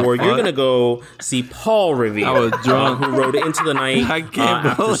Revolutionary What the War, you're fuck? going to go see Paul Revere, I was drunk. who rode into the night I can't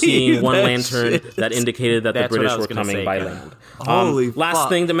after believe seeing one that lantern shit. that indicated that the That's what British I was were gonna coming say, by Kevin. land. Holy Last fuck.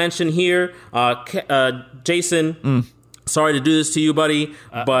 thing to mention here, Jason. Sorry to do this to you, buddy,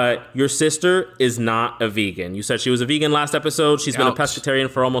 but your sister is not a vegan. You said she was a vegan last episode. She's been a Ouch. pescatarian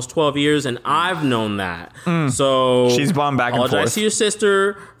for almost 12 years, and I've known that. So She's bombed back and apologize forth. to your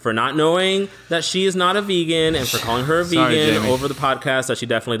sister for not knowing that she is not a vegan and for calling her a Sorry, vegan Jamie. over the podcast that she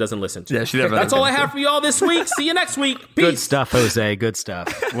definitely doesn't listen to. Yeah, she definitely That's all I doesn't. have for you all this week. See you next week. Peace. Good stuff, Jose. Good stuff.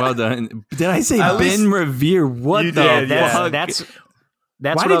 Well done. Did I say At least- Ben Revere? What You the did, yeah. fuck? That's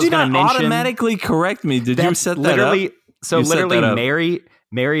Why what I did was you gonna not mention. automatically correct me? Did you That's set that literally, up? So You set literally, that up.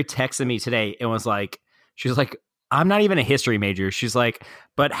 Mary texted me today and was like, she was like, I'm not even a history major. She's like,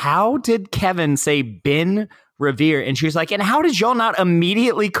 but how did Kevin say Ben Revere? And she's like, and how did y'all not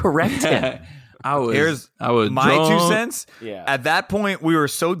immediately correct him? Here's I was my drunk. 2 cents. Yeah. At that point, we were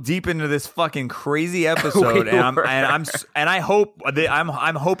so deep into this fucking crazy episode, We and were. I hope that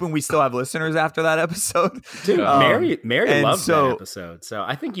I'm hoping we still have listeners after that episode. Dude, Mary and loved so- that episode. So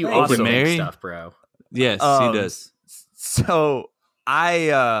I think you Thank you, also Mary. think stuff, bro. Yes, Um, he does. So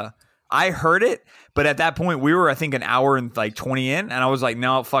I heard it, but at that point we were, I think, an hour and like 20 in, and I was like,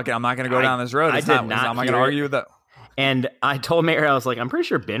 no, fuck it, I'm not going to go down this road. I It's did I'm not not going hear to it. argue with that. And I told Mary, I was like, I'm pretty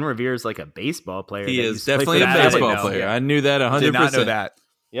sure Ben Revere is like a baseball player. He that is used to play definitely for a the Phillies. baseball know. player. Yeah. I knew that 100%. Did not know that.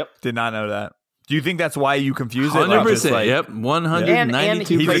 Yep. Did not know that. Do you think that's why you confuse it? Like, 100%. just like- Yep, And 192%.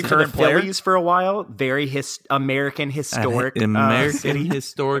 he He's a played for the current player? Phillies for a while. Very American historic American city.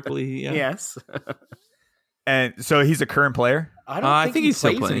 historically. Yeah. Yes. And so he's a current player. I don't I think, think he he's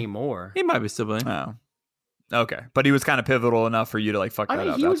still plays playing. anymore. He might be still playing. Oh, okay. But he was kind of pivotal enough for you to like fuck I that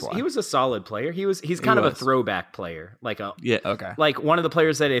mean, up. he That's was why. he was a solid player. He's kind of a was. throwback player, like Yeah. Okay. like one of the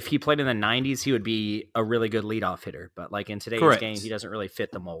players that if he played in the 90s, he would be a really good leadoff hitter. But like in today's Correct. game, he doesn't really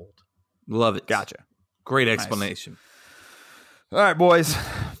fit the mold. Love it. Gotcha. Great explanation. All right, boys.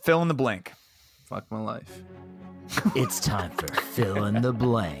 Fill in the blank. Fuck my life. It's time for fill in the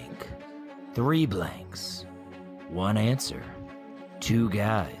blank. 3 blanks. 1 answer. 2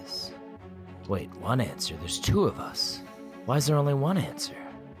 guys. Wait, 1 answer? There's 2 of us. Why is there only 1 answer?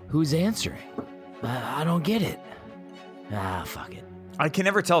 Who's answering? I don't get it. Fuck it. I can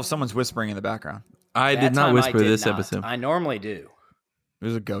never tell if someone's whispering in the background. I That did not time whisper did this not. episode. I normally do.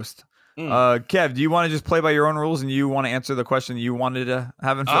 There's a ghost. Kev, do you want to just play by your own rules and you want to answer the question you wanted to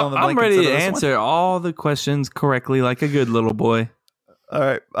have in fill in the blank? I'm ready instead to of this one? answer all the questions correctly like a good little boy. All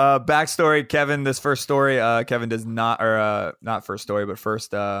right. Backstory, Kevin, this first story, Kevin does not, or not first story, but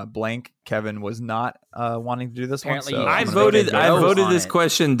first blank. Kevin was not wanting to do this Apparently one. you So I I'm gonna voted. take I it. goes voted on this it.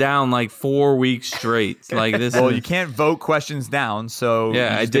 question down like 4 weeks straight. Like this. Well, is- you can't vote questions down, so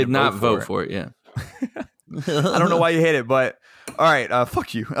Yeah, you I just did didn't not vote it. for it. Yeah. I don't know why you hate it, but all right,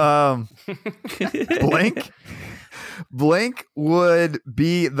 fuck you. Blank would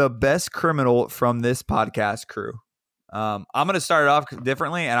be the best criminal from this podcast crew. I'm going to start it off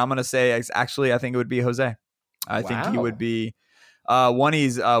differently, and I'm going to say actually I think it would be Jose. I think he Wow. would be one.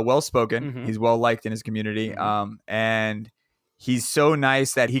 He's well spoken. Mhm. He's well liked in his community, and he's so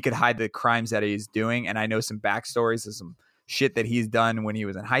nice that he could hide the crimes that he's doing. And I know some backstories of some shit that he's done when he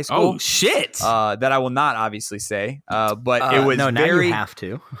was in high school. Oh shit! That I will not obviously say, but it was no, now very you have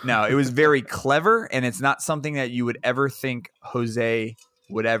to. no, it was very clever, and it's not something that you would ever think Jose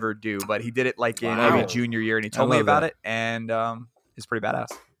would ever do. But he did it like in maybe Wow. junior year, and he told me love about that. it, and it's pretty badass.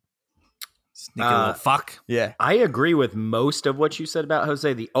 Sneaky little fuck. Yeah, I agree with most of what you said about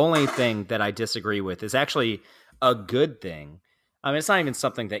Jose. The only thing that I disagree with is actually a good thing. I mean, it's not even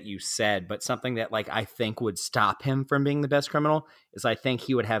something that you said, but something that like I think would stop him from being the best criminal is I think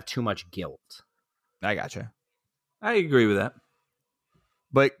he would have too much guilt, I gotcha. I agree with that.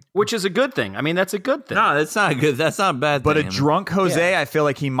 But which is a good thing. I mean, that's a good thing. No, that's not good. That's not a bad. but thing. a I mean, drunk Jose, I feel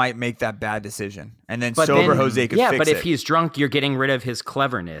like he might make that bad decision, and then But sober then- Jose could yeah, fix but it. if he's drunk, you're getting rid of his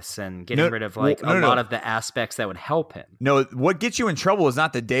cleverness and getting No, rid of well, like no, a no. lot of the aspects that would help him. No, what gets you in trouble is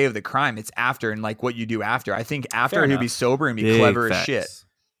not the day of the crime; it's after and like what you do after. I think after Fair he'd be enough. sober and be big clever as facts. shit.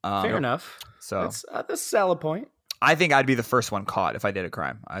 Fair enough. So That's a solid point. I think I'd be the first one caught if I did a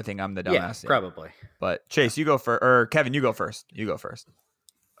crime. I think I'm the dumbass. Yeah, here. probably. But Chase, you go first, or Kevin, you go first. You go first.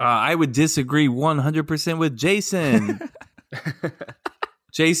 I would disagree 100% with Jason.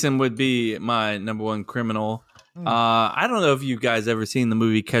 Jason would be my number one criminal. I don't know if you guys ever seen the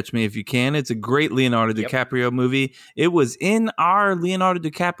movie Catch Me If You Can. It's a great Leonardo DiCaprio movie. It was in our Leonardo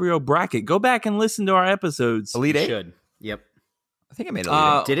DiCaprio bracket. Go back and listen to our episodes. Elite You Eight. should. Yep. I think it made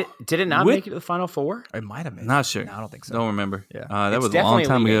Elite Did it not with- make it to the final four? Eight. It might have made. Not sure. No, I don't think so. Don't remember. Yeah. That It's was a long definitely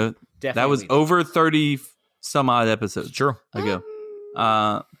time Elite ago. Eight. Definitely That was Elite Eight. over 30 some odd episodes True. ago.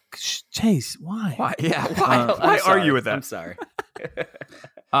 Chase, why? Why? Yeah. Why? I'm why sorry. argue with that? I'm sorry.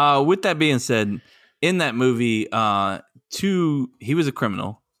 With that being said, in that movie, he was a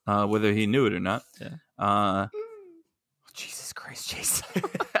criminal, whether he knew it or not. Jesus Christ, Chase.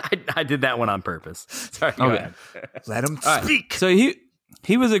 I did that one on purpose. Sorry. Go Okay. ahead. Let him All right. speak. So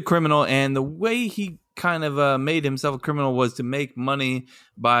he was a criminal, and the way he kind of made himself a criminal was to make money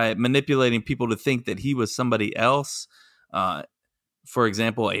by manipulating people to think that he was somebody else. For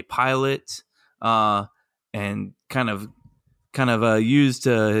example, a pilot, and kind of used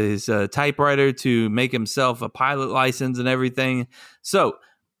his typewriter to make himself a pilot license and everything. So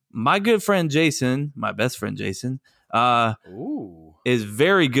my good friend Jason, my best friend Jason, Ooh. is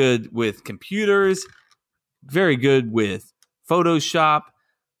very good with computers, very good with Photoshop.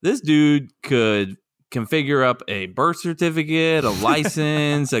 This dude could can figure up a birth certificate, a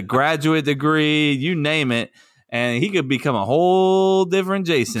license, a graduate degree, you name it, and he could become a whole different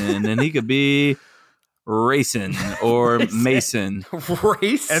Jason, and he could be Racing or Mason.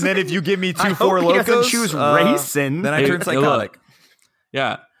 Racing. And then if you give me two I Four hope he doesn't Locos, choose Racing. then I turn Hey, psychotic. look.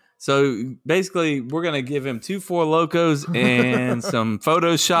 Yeah. So basically, we're going to give him 2 Four Locos and some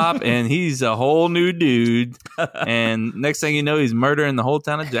Photoshop, and he's a whole new dude. And next thing you know, he's murdering the whole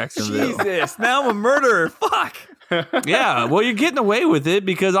town of Jacksonville. Jesus, now I'm a murderer. Fuck. Yeah, well, you're getting away with it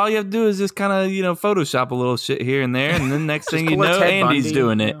because all you have to do is just kind of, Photoshop a little shit here and there. And then next thing you pull a know, Ted Andy's Bundy,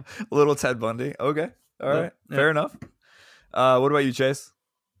 doing it. Little Ted Bundy. Okay. All right. Yeah. Fair enough. What about you, Chase?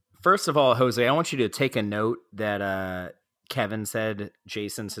 First of all, Jose, I want you to take a note that Kevin said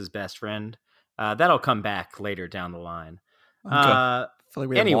Jason's his best friend. That'll come back later down the line. I feel like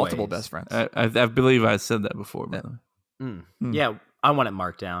we have anyways. multiple best friends. I believe I said that before. By the way. Yeah, I want it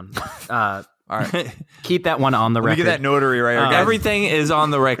marked down. All right. Keep that one on the Let me record. get that notary right here. guys. Everything is on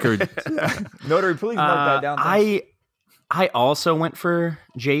the record. Notary, please mark that down. I also went for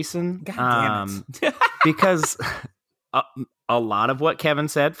Jason. God damn Because a lot of what Kevin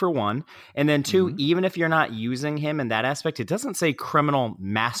said, for one, and then two, even if you're not using him in that aspect, it doesn't say criminal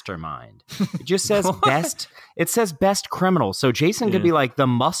mastermind. It just says best. It says best criminal. So Jason could be like the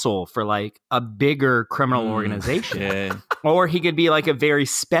muscle for like a bigger criminal organization, Yeah. or he could be like a very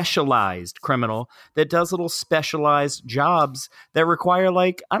specialized criminal that does little specialized jobs that require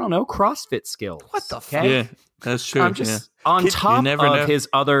like, I don't know, CrossFit skills. What the fuck? Yeah, that's true. I'm just on top never of know. his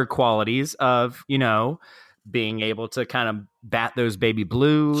other qualities of, being able to kind of bat those baby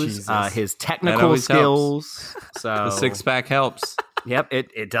blues, Jesus. his That technical always skills. So The 6-pack helps. yep,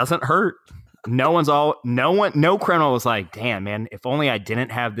 it doesn't hurt. No criminal was like, damn, man, if only I didn't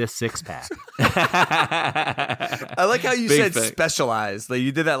have this 6-pack. I like how you Big said fact. specialized. Like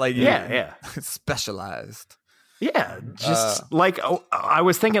you did that. Like Yeah. specialized. Yeah, just like I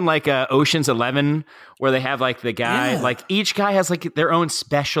was thinking like Ocean's 11, where they have like the guy, like each guy has like their own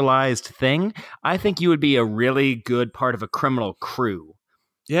specialized thing. I think you would be a really good part of a criminal crew.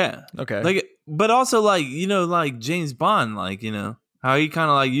 Yeah. Okay. Like, but also like, like James Bond, like, how he kind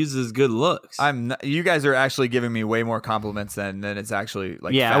of like uses good looks. You guys are actually giving me way more compliments than it's actually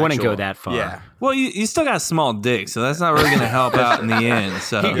like. Yeah, I wouldn't factual. go that far. Yeah. Well, you still got a small dick, so that's not really going to help out in the end.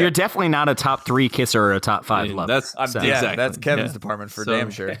 So You're definitely not a top 3 kisser or a top 5 Yeah, lover. that's- Yeah, Exactly. that's Kevin's Yeah. department for So-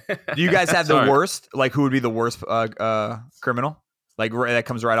 damn sure. Do you guys have the Sorry. worst? Like, who would be the worst criminal? Like that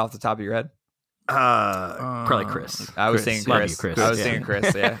comes right off the top of your head. Probably Chris. I was Chris. saying Love Chris. you, Chris. I was Yeah. saying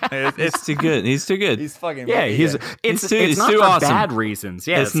Chris. Yeah, It's too good. He's too good. he's fucking. Yeah, it's he's not too for awesome. bad reasons.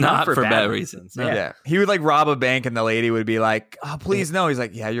 Yeah, It's not for bad reasons. Yeah. Yeah. He would like rob a bank, and the lady would be like, "Oh, please no." He's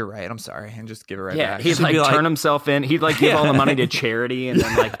like, "Yeah, you're right. I'm sorry," and just give it right Yeah, back. he'd Should like be like- turn himself in. He'd like give all the money to charity and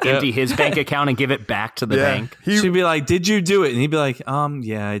then like Yeah. empty his bank account and give it back to the Yeah. bank. She'd be like, "Did you do it?" And he'd be like,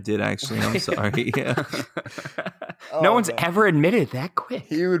 "Yeah, I did actually. I'm sorry." Yeah. No one's ever admitted that quick.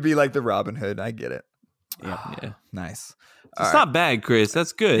 He would be like the Robin Hood. I get it. Yeah. Nice. It's not bad, Chris.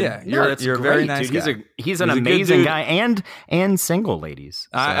 That's good. Yeah, No, that's you're a great, very nice dude. guy. He's an He's a good amazing dude. guy and single ladies.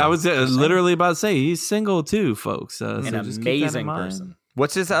 I was literally about to say he's single too, folks. So an just keep that in amazing mind. person.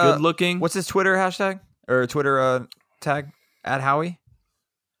 What's his Good looking. What's his Twitter hashtag or Twitter tag at Howie?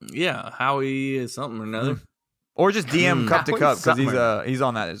 Yeah, Howie is something or another. Or just DM Cup to Howie's Cup because something. he's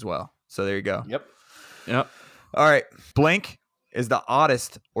on that as well. So there you go. Yep. Yep. All right. Blank is the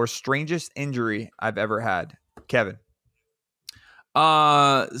oddest or strangest injury I've ever had. Kevin.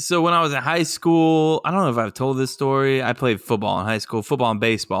 So when I was in high school, I don't know if I've told this story. I played football in high school, football and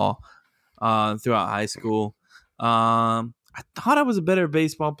baseball, throughout high school. I thought I was a better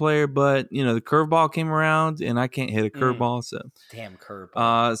baseball player, but the curveball came around and I can't hit a curveball. So, Damn curve.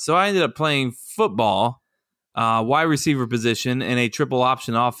 so I ended up playing football, wide receiver position in a triple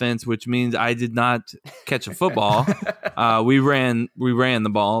option offense, which means I did not catch a football. We ran the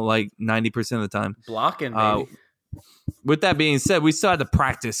ball like 90% of the time. Blocking, baby. With that being said, we still had to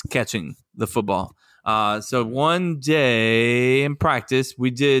practice catching the football. So one day in practice,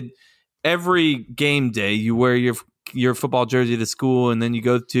 we did every game day. You wear your football jersey to school, and then you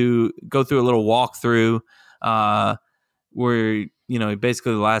go through a little walkthrough where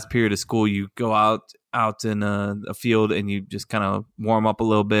basically the last period of school, you go out in a field and you just kind of warm up a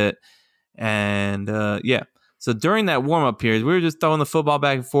little bit, and So during that warm up period, we were just throwing the football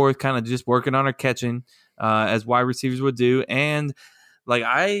back and forth, kind of just working on our catching. As wide receivers would do. And like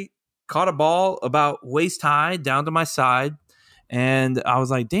I caught a ball about waist high down to my side. And I was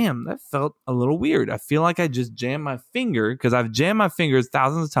like, damn, that felt a little weird. I feel like I just jammed my finger because I've jammed my fingers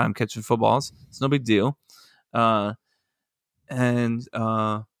thousands of times catching footballs. It's no big deal.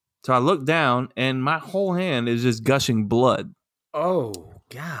 So I look down, and my whole hand is just gushing blood. Oh,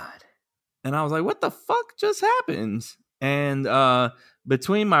 God. And I was like, what the fuck just happened? And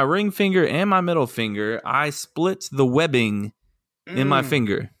between my ring finger and my middle finger, I split the webbing in my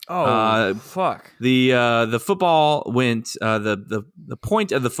finger. Oh, fuck. The football went, the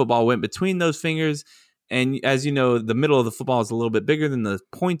point of the football went between those fingers. And as you know, the middle of the football is a little bit bigger than the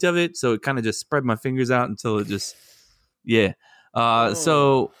point of it. So it kind of just spread my fingers out until it just, yeah.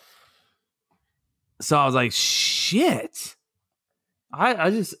 So I was like, shit. I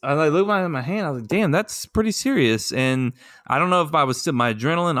looked at my hand. I was like, damn, that's pretty serious. And I don't know if I was still, my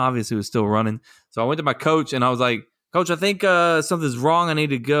adrenaline obviously was still running. So I went to my coach and I was like, Coach, I think something's wrong. I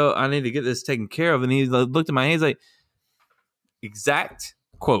need to go. I need to get this taken care of. And he looked at my hands like, exact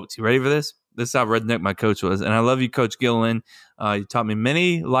quotes. You ready for this? This is how redneck my coach was. And I love you, Coach Gilliland. You taught me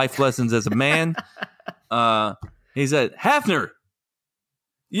many life lessons as a man. He said, Hafner,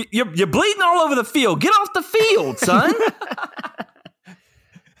 you're bleeding all over the field. Get off the field, son.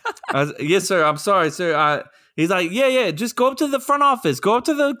 I was, yes, sir. I'm sorry, sir. He's like, yeah. Just go up to the front office. Go up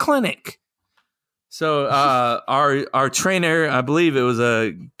to the clinic. So our trainer, I believe it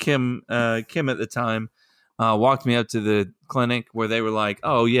was Kim at the time, walked me up to the clinic where they were like,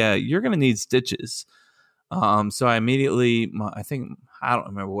 oh, yeah, you're going to need stitches. So I immediately, I don't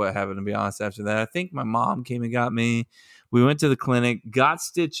remember what happened, to be honest, after that. I think my mom came and got me. We went to the clinic, got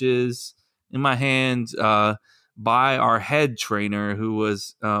stitches in my hand by our head trainer who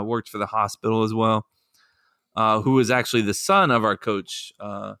was worked for the hospital as well, who was actually the son of our coach.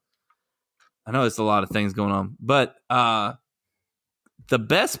 I know it's a lot of things going on, but the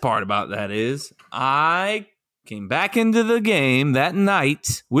best part about that is I came back into the game that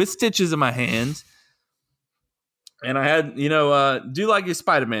night with stitches in my hand. And I had, do like your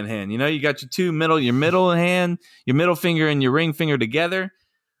Spider-Man hand. You got your middle hand, your middle finger and your ring finger together.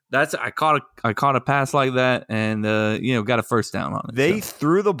 I caught a pass like that and, got a first down on it. They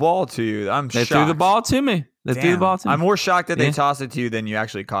threw the ball to you. They threw the ball to me. I'm more shocked that they tossed it to you than you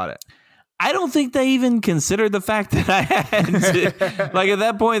actually caught it. I don't think they even considered the fact that I had to. Like, at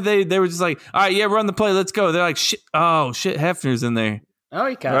that point, they were just like, all right, yeah, run the play. Let's go. They're like, shit, Hefner's in there. Oh,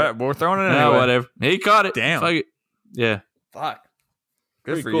 he caught it. We're throwing it anyway. Whatever. He caught it. Damn. Fuck it. Yeah. Fuck.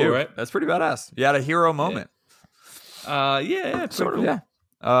 Good pretty for cool, you. Right? That's pretty badass. You had a hero moment. Yeah. Sort of, cool. yeah.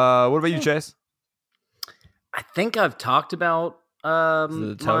 What about you, Chase? I think I've talked about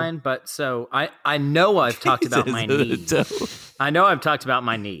mine, but so I know I've talked about my knee. I know I've talked about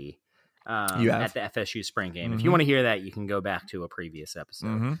my knee at the FSU spring game. Mm-hmm. If you want to hear that, you can go back to a previous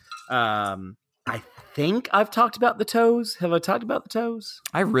episode. Mm-hmm. I think I've talked about the toes. Have I talked about the toes?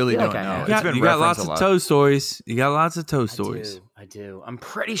 I really don't know. You got lots of toe stories. You got lots of toe stories. I do. I'm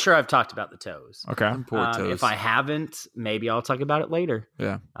pretty sure I've talked about the toes. Okay. Poor toes. If I haven't, maybe I'll talk about it later.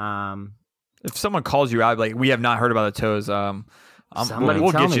 Yeah. If someone calls you out, like, we have not heard about the toes,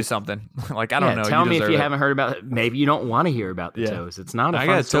 we'll get you something. Like, I don't know. Tell me if you haven't heard about it. Maybe you don't want to hear about the toes. It's not a fun I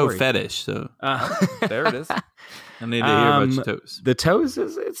got a toe story. fetish, so there it is. I need to hear about your toes. The toes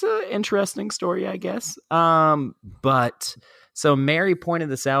it's an interesting story, I guess. But so Mary pointed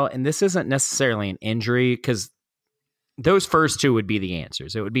this out, and this isn't necessarily an injury because those first two would be the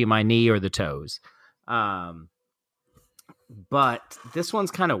answers. It would be my knee or the toes. But this one's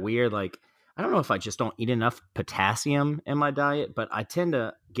kind of weird. Like, I don't know if I just don't eat enough potassium in my diet, but I tend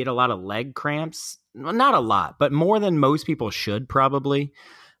to get a lot of leg cramps. Well, not a lot, but more than most people should probably.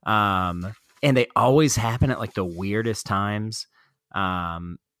 And they always happen at like the weirdest times.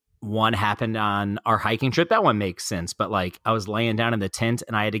 One happened on our hiking trip. That one makes sense. But like I was laying down in the tent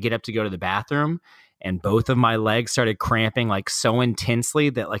and I had to get up to go to the bathroom and both of my legs started cramping like so intensely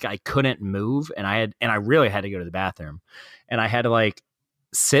that like I couldn't move. And I really had to go to the bathroom and I had to like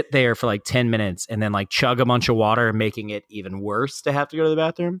sit there for like 10 minutes and then like chug a bunch of water, making it even worse to have to go to the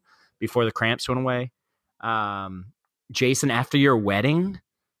bathroom before the cramps went away. Jason, after your wedding,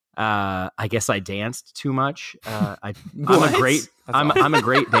 I guess I danced too much. I'm a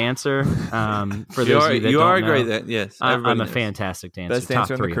great dancer. For those of you that you don't are know, great. Yes, I'm a fantastic dancer. Best Top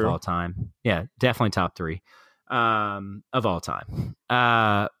dancer in the 3 crew. of all time. Yeah, definitely top 3 of all time.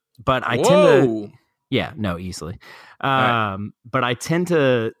 But I tend to, easily. But I tend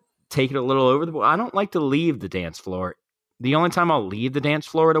to take it a little over the board. I don't like to leave the dance floor. The only time I'll leave the dance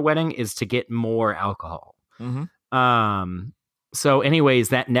floor at a wedding is to get more alcohol. Mm-hmm. So anyways,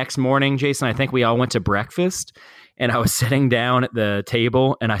 that next morning, Jason, I think we all went to breakfast and I was sitting down at the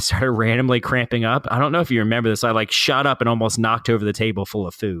table and I started randomly cramping up. I don't know if you remember this. I like shot up and almost knocked over the table full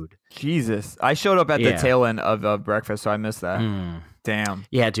of food. Jesus. I showed up at the tail end of breakfast, so I missed that. Damn.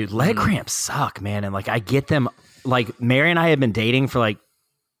 Yeah, dude, leg cramps suck, man. And like I get them, like Mary and I have been dating for like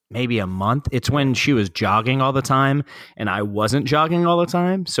maybe a month. It's when she was jogging all the time and I wasn't jogging all the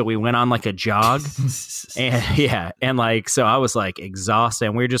time. So we went on like a jog and like, so I was like exhausted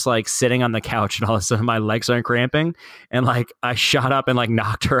and we were just like sitting on the couch and all of a sudden my legs started cramping and like I shot up and like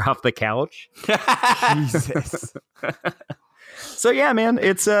knocked her off the couch. Jesus. So yeah, man,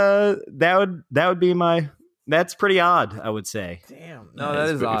 it's that would be that's pretty odd, I would say. Damn. No, that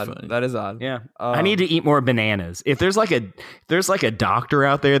is odd. funny. That is odd. Yeah. I need to eat more bananas. If there's like a doctor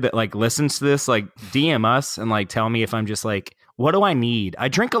out there that like listens to this, like DM us and like tell me if I'm just like, what do I need? I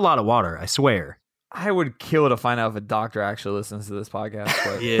drink a lot of water, I swear. I would kill to find out if a doctor actually listens to this podcast.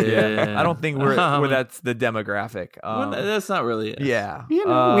 But Yeah. I don't think we're that's the demographic. Well, that's not really it. Yeah. You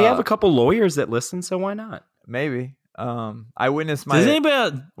know, we have a couple lawyers that listen, so why not? Maybe. I witnessed my. Does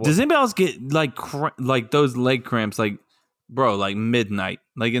anybody else get like those leg cramps, like, bro, like midnight,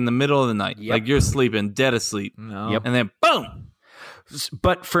 like in the middle of the night, like you're sleeping, dead asleep, No. and then boom.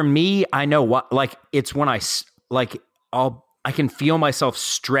 But for me, I know what, like, it's when I can feel myself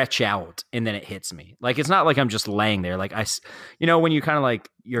stretch out and then it hits me. Like, it's not like I'm just laying there. Like when you kind of like,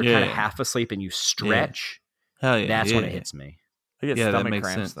 you're kind of half asleep and you stretch, Hell yeah, that's when it hits me. I get Yeah, that stomach makes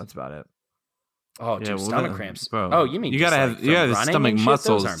cramps. sense. That's about it. Oh, dude, Yeah, well, stomach that- cramps. bro. Oh, you mean You just, gotta like, have- you gotta from have running stomach and shit?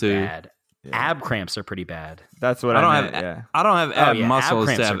 muscles, Those aren't too. bad. Ab cramps are pretty bad. That's what I don't meant, have. yeah. I don't have ab yeah, ab muscles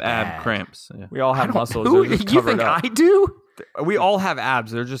to cramps have are ab bad. cramps. Yeah. We all have I don't- muscles. Who, They're just you covered think up. I do? We all have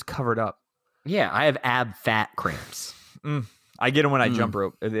abs. They're just covered up. Yeah, I have ab fat cramps. I get them when I jump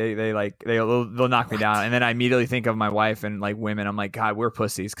rope. They'll knock me down, and then I immediately think of my wife and like women. I'm like, God, we're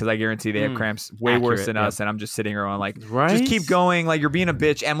pussies because I guarantee they have cramps way worse than us. And I'm just sitting around like, Right? just keep going. Like you're being a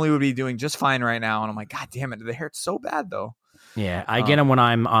bitch. Emily would be doing just fine right now, and I'm like, God damn it, they hurt so bad though. Yeah, I get them when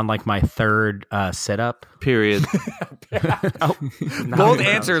I'm on like my third sit up. Period. Both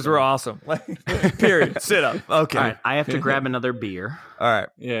answers were awesome. Like, period. Sit up. Okay. All right, I have to grab another beer. All right.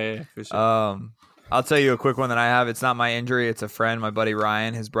 yeah, for sure. I'll tell you a quick one that I have. It's not my injury. It's a friend, my buddy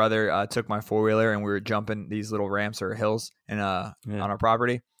Ryan. His brother took my four-wheeler, and we were jumping these little ramps or hills on our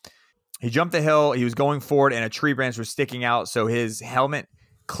property. He jumped the hill. He was going forward, and a tree branch was sticking out, so his helmet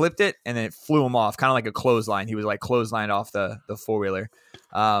clipped it, and then it flew him off, kind of like a clothesline. He was like clotheslined off the four-wheeler,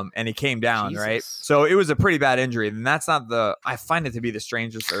 and he came down, Jesus. right? So it was a pretty bad injury, and that's not I find it to be the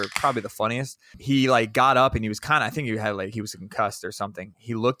strangest or probably the funniest. He like got up, and he was I think he was concussed or something.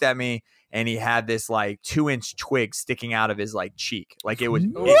 He looked at me, and he had this like 2-inch twig sticking out of his like cheek. Like it was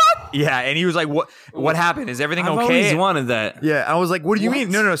yeah. And he was like, what happened? Is everything I've okay? always wanted that. Yeah. I was like, what do you mean?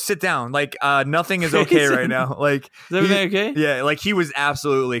 No, sit down. Like nothing is okay right now. Like Is everything okay? Yeah. Like he was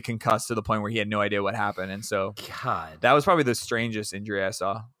absolutely concussed to the point where he had no idea what happened. And so God, that was probably the strangest injury I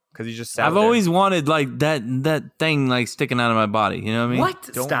saw because he just sat I've there. always wanted like that thing like sticking out of my body. You know what I mean? what?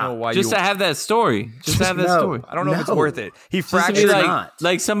 Don't Stop. know why Just you to have that story. Just to have that No. story. I don't know if it's No. worth it. He Just to be fractured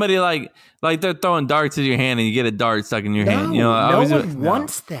like somebody like they're throwing darts at your hand and you get a dart stuck in your hand. You know, I no always one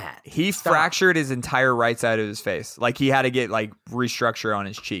wants that. He fractured his entire right side of his face. Like he had to get like restructure on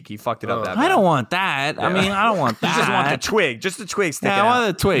his cheek. He fucked it up that bad. I don't want that. I mean, I don't want You that. just want the twig. Just the twig sticking Yeah, I out.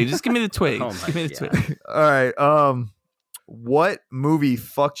 want the twig. Just give me the twig. Oh Just my give me the God. twig. All right. What movie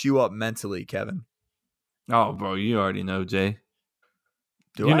fucked you up mentally, Kevin? Oh, bro, you already know, Jay.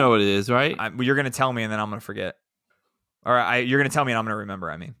 Do you I? know what it is, right? Well, you're gonna tell me, and then I'm gonna forget. All right, you're gonna tell me, and I'm gonna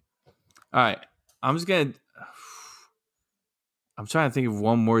remember. I mean, All right. I'm trying to think of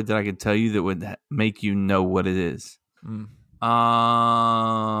one word that I could tell you that would make you know what it is.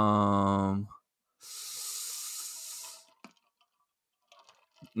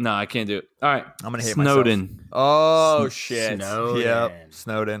 No, I can't do it. All right. I'm gonna hate Snowden. myself. Oh shit! Snowden. Yep,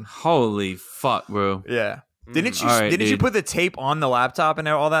 Snowden. Holy fuck, bro. Yeah. Didn't you? All right, didn't you dude. put the tape on the laptop and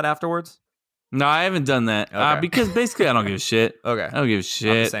all that afterwards? No, I haven't done that. Okay. Because basically I don't give a shit. Okay. I don't give a I'm the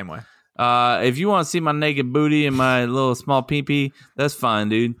shit. same way. If you want to see my naked booty and my little small pee-pee, that's fine,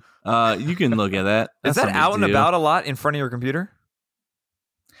 dude. You can look at that. Is That's no that big out and deal. about a lot in front of your computer?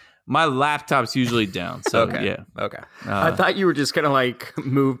 My laptop's usually down, so Okay. yeah. Okay. I thought you were just gonna like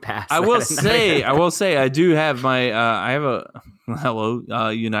move past. I that will and say, I do have my. I have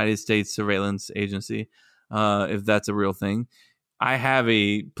a United States surveillance agency, if that's a real thing. I have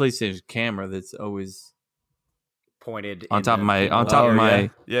a PlayStation camera that's always pointed on in top of the my people. on top of Oh, my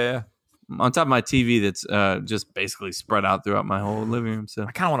Yeah. on top of my TV. That's just basically spread out throughout my whole living room. So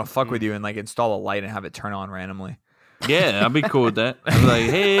I kind of want to fuck with you and like install a light and have it turn on randomly. yeah, I'd be cool with that. I'd be like,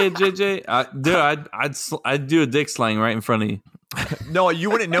 hey, JJ, I'd do a dick slang right in front of you. No,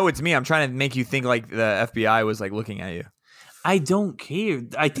 you wouldn't know it's me. I'm trying to make you think like the FBI was like looking at you. I don't care.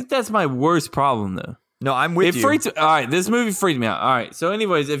 I think that's my worst problem, though. No, I'm with It you. freaked. All right, this movie freaked me out. All right, so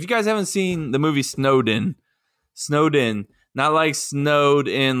anyways, if you guys haven't seen the movie Snowden, not like snowed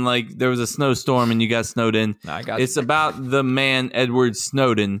in, like there was a snowstorm and you got snowed in. No, I got It's about the man Edward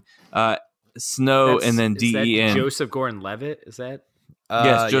Snowden. Snow and then Is that D-E-N. Joseph Gordon-Levitt? Is that?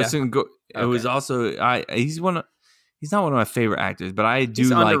 Yes, Joseph. Okay. It was also he's not one of my favorite actors, but I do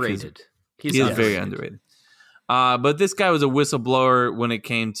He's like underrated. He is very underrated. But this guy was a whistleblower when it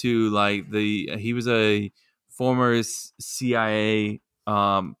came to like he was a former CIA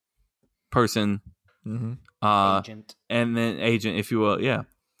person, Agent. and then agent, if you will, yeah.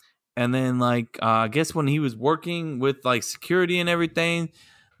 And then like I guess when he was working with like security and everything,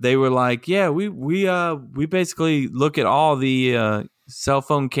 they were like, yeah, we basically look at all the cell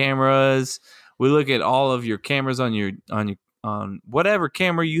phone cameras. We look at all of your cameras on whatever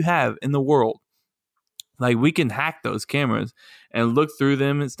camera you have in the world. Like we can hack those cameras and look through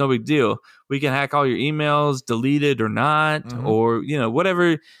them. It's no big deal. We can hack all your emails, deleted or not, or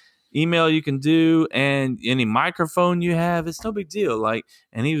whatever email you can do, and any microphone you have. It's no big deal. Like,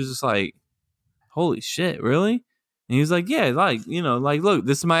 and he was just like, "Holy shit, really?" And he was like, "Yeah, like look,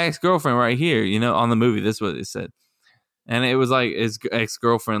 this is my ex-girlfriend right here." On the movie, this is what it said, and it was like his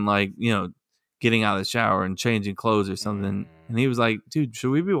ex-girlfriend, like getting out of the shower and changing clothes or something. And he was like, "Dude,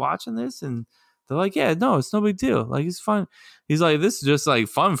 should we be watching this?" And they're like, "Yeah, no, it's no big deal. Like, it's fun." He's like, "This is just like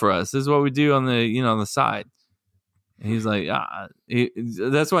fun for us. This is what we do on the on the side." And he's like,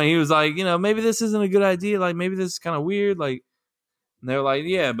 that's why he was like, maybe this isn't a good idea. Like, maybe this is kind of weird. Like, and they're like,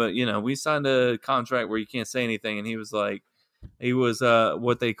 yeah, but we signed a contract where you can't say anything. And he was like, he was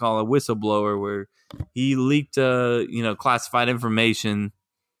what they call a whistleblower, where he leaked classified information.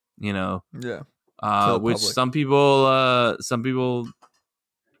 Yeah. Which some people I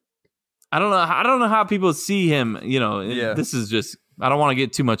don't know how people see him, Yeah. This is just, I don't want to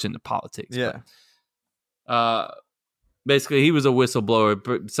get too much into politics. Yeah. But, basically he was a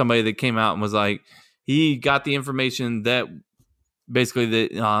whistleblower, somebody that came out and was like, he got the information that basically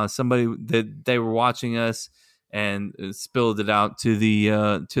that somebody that they were watching us and spilled it out to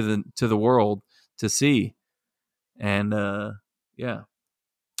the world to see. And yeah.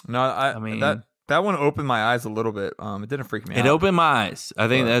 No, I mean that one opened my eyes a little bit. It didn't freak me out. It opened my eyes. I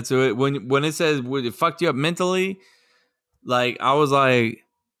think that's it. When it says it fucked you up mentally, like I was like,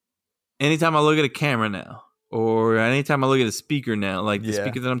 anytime I look at a camera now, or anytime I look at a speaker now, like the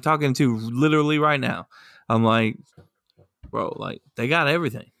speaker that I'm talking to literally right now, I'm like, bro, like they got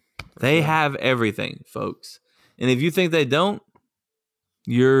everything. They have everything, folks. And if you think they don't,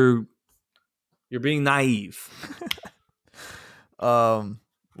 you're being naive. What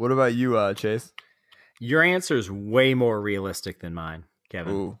about you, Chase? Your answer is way more realistic than mine,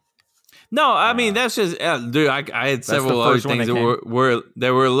 Kevin. Ooh. No, I mean that's just, dude. I had several other things that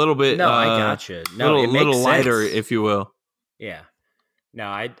were a little bit. No, I gotcha. No, little lighter, if you will. Yeah. No,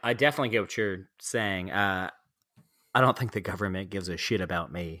 I definitely get what you're saying. I don't think the government gives a shit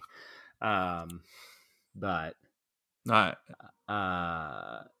about me. But all right.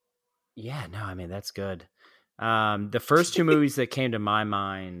 Yeah. No, I mean that's good. The first two movies that came to my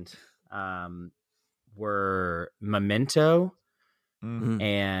mind were Memento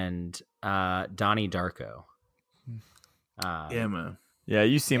and Donnie Darko. Yeah, man. Yeah,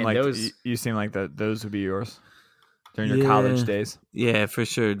 you seem like that. Those would be yours during your college days. Yeah, for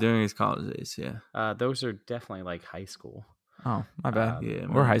sure. During his college days, yeah. Those are definitely like high school. Oh, my bad. Yeah,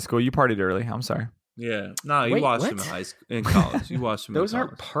 or high school. You partied early. I'm sorry. Yeah, no, you watched them in high school, in college. You watched them. Those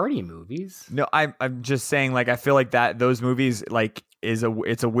aren't party movies. No, I'm just saying. Like, I feel like that those movies like it's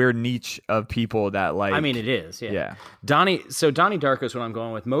a weird niche of people that like. I mean, it is. Yeah. Yeah. Donnie Darko is what I'm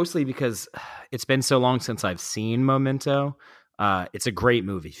going with, mostly because it's been so long since I've seen Memento. It's a great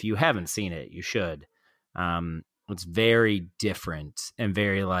movie. If you haven't seen it, you should. It's very different and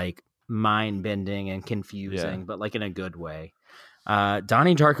very like mind bending and confusing, but like in a good way.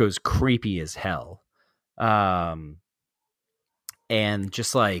 Donnie Darko's creepy as hell. And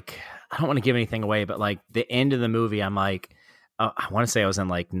just like, I don't want to give anything away, but like the end of the movie, I'm like, I want to say I was in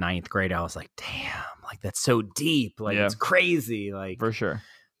like 9th grade. I was like, damn, like that's so deep. Like it's crazy. Like for sure.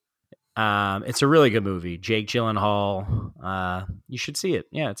 It's a really good movie. Jake Gyllenhaal. You should see it.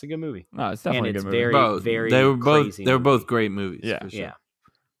 Yeah, it's a good movie. No, it's definitely a good movie. Very they were crazy. They were both great movies. Yeah. For sure.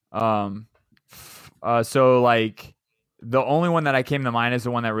 Yeah. So like the only one that I came to mind is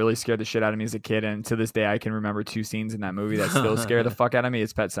the one that really scared the shit out of me as a kid, and to this day I can remember 2 scenes in that movie that still scare the fuck out of me.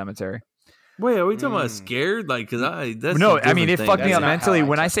 It's Pet Sematary. Wait, are we talking about scared? Like, because that's no, I mean it fucked me up That's not mentally. how I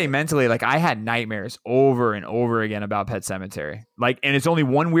When I took say it. mentally, like I had nightmares over and over again about Pet Sematary. Like, and it's only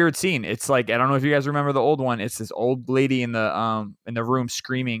one weird scene. It's like, I don't know if you guys remember the old one. It's this old lady in the room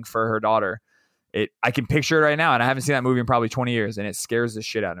screaming for her daughter. I can picture it right now, and I haven't seen that movie in probably 20 years, and it scares the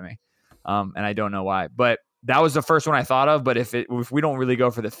shit out of me. And I don't know why. But that was the first one I thought of. But if we don't really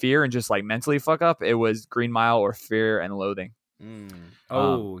go for the fear and just like mentally fuck up, it was Green Mile or Fear and Loathing.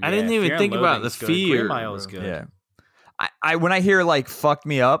 I didn't even think about the fear. Green Mile is good. Yeah. I when I hear like fucked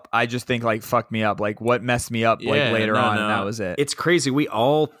me up, I just think like fucked me up, like what messed me up later on, and that was it. It's crazy. We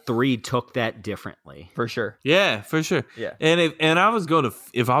all three took that differently. For sure. Yeah, for sure. Yeah. And if I was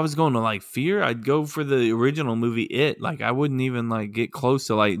going to like fear, I'd go for the original movie It. Like I wouldn't even like get close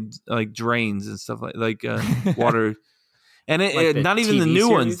to like drains and stuff like water. And Like the not even the TV new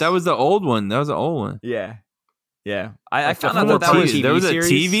series? ones. That was the old one. That was the old one. Yeah. Yeah. I Like the found out that was TV there was a series?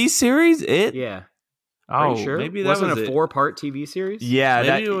 TV series. It. Yeah. Oh, Pretty sure. maybe that wasn't was a it. 4-part TV series. Yeah,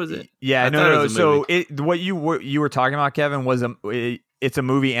 Maybe it was it. Yeah, I no, thought it no. was a So movie. what you were talking about, Kevin, was it's a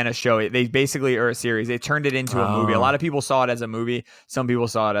movie and a show. They basically are a series. They turned it into a movie. A lot of people saw it as a movie. Some people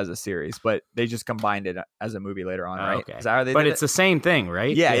saw it as a series, but they just combined it as a movie later on, right? Okay. Is that how they But did it's it? the same thing,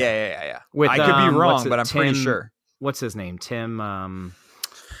 right? Yeah. With, I could be what's wrong, it, but I'm pretty Tim- sure. What's his name? Tim.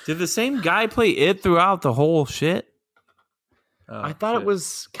 Did the same guy play It throughout the whole shit? I thought it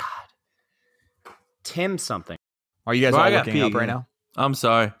was Tim something. Are you guys Well, I all got looking up pee. right now? I'm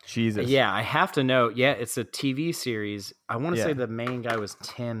sorry. Jesus. Yeah, I have to know. Yeah, it's a TV series. I want to Yeah. say the main guy was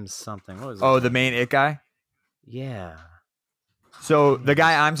Tim something. What was his Oh, name? the main It guy? Yeah. So the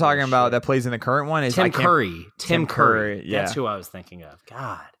guy I'm talking about shit. that plays in the current one is Tim Curry. Tim Curry. yeah. That's who I was thinking of.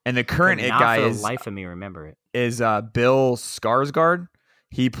 God. And the current Could It not guy for the is life of me remember it. Bill Skarsgård.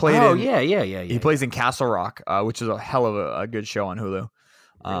 He played Oh, in, yeah. He plays in Castle Rock, which is a hell of a good show on Hulu. Really?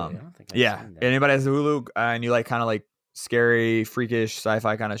 I don't think I've Yeah. seen that. Anybody has Hulu and you like kind of like scary, freakish,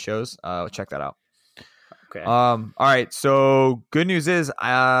 sci-fi kind of shows, check that out. Okay. All right. So good news is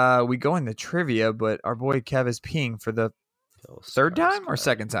we go into trivia, but our boy Kev is peeing for the Bill third time or Skarsgård.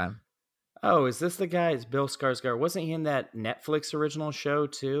 second time. Oh, is this the guy? It's Bill Skarsgård. Wasn't he in that Netflix original show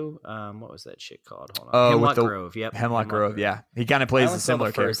too? What was that shit called? Hold on. Oh, with Hemlock the- Grove. Yep. Hemlock Grove. Yeah. He kind of I plays only a saw similar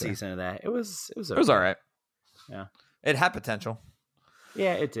the first character. season of that. It was It was okay. all right. Yeah. It had potential.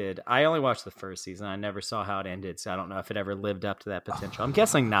 Yeah, it did. I only watched the first season. I never saw how it ended, so I don't know if it ever lived up to that potential. I'm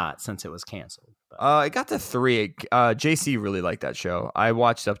guessing not, since it was canceled. But. It got to 3. JC really liked that show. I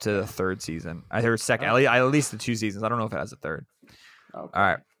watched up to the 3rd season. I heard second, at least the 2 seasons. I don't know if it has a 3rd. Okay. All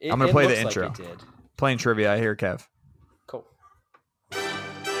right. I'm going to It play the looks like intro. it did. Playing trivia. I hear Kev. Cool.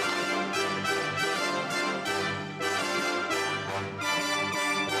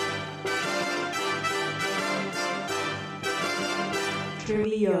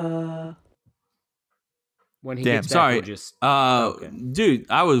 Trivia. When he Damn, gets back, sorry. we'll just okay. Dude,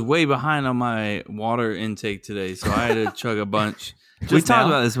 I was way behind on my water intake today, so I had to chug a bunch. We Just talked now?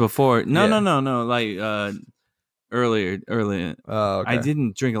 about this before. No, Yeah. no. Like earlier. Oh, okay. I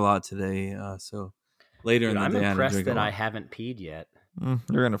didn't drink a lot today, so later Dude, in the I'm day I had to impressed drink a that lot. I haven't peed yet. You're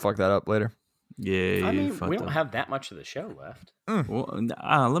going to fuck that up later. Yeah, I mean, fucked we don't up. have that much of the show left. Well,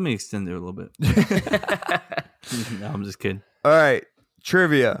 let me extend it a little bit. No, I'm just kidding. All right.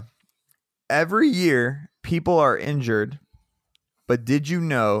 Trivia. Every year, people are injured, but did you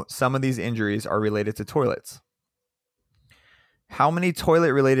know some of these injuries are related to toilets? How many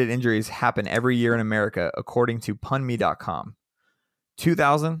toilet-related injuries happen every year in America, according to punme.com?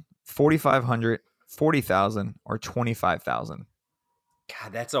 2,000, 4,500, 40,000, or 25,000?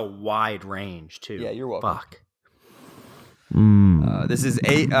 God, that's a wide range too. Yeah, you're welcome. Fuck. This is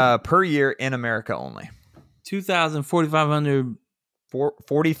per year in America only. 2,000, 4,500.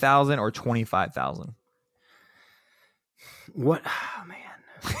 40,000 or 25,000. What? Oh, man.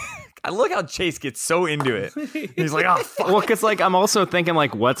 I look how Chase gets so into it. He's like, oh, fuck. Well, because like I'm also thinking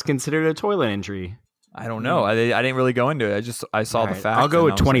like, what's considered a toilet injury? I don't know. I didn't really go into it. I saw the Alright, facts. I'll go and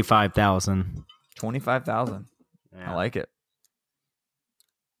with I was like, 25,000. 25,000. Yeah. I like it.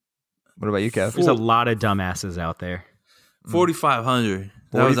 What about you, Kev? There's a lot of dumbasses out there. 4,500.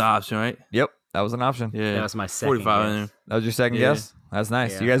 That was the option, right? Yep, that was an option. Yeah. That was my second 4,500. guess. That was your second Yeah. guess? That's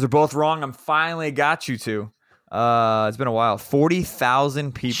nice. Yeah. You guys are both wrong. I'm finally got you two. It's been a while.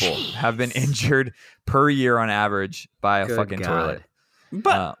 40,000 people have been injured per year on average by a Good fucking God. toilet.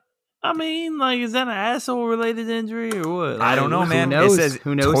 But I mean, like, is that an asshole related injury or what? I don't know, who man. knows? It says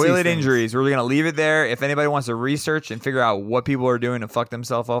Who knows toilet these things? injuries. We're going to leave it there. If anybody wants to research and figure out what people are doing to fuck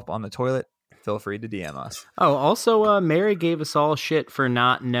themselves up on the toilet, feel free to DM us. Oh, also, Mary gave us all shit for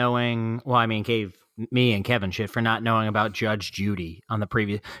not knowing. Well, I mean, gave me and Kevin shit for not knowing about Judge Judy on the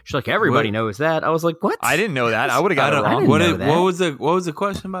previous. She's like, everybody What? knows that. I was like, what? I didn't know that. I would have got it I wrong. didn't What, know that. what was the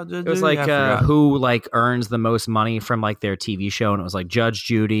question about Judge It was Judy? like I forgot. who like earns the most money from like their TV show, and it was like Judge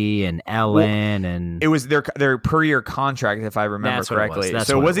Judy and Ellen and It was their per year contract, if I remember That's what it was. correctly. That's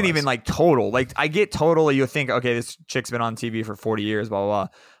So it what it wasn't was. even like total. Like I get total. You think, okay, this chick's been on TV for 40 years, blah blah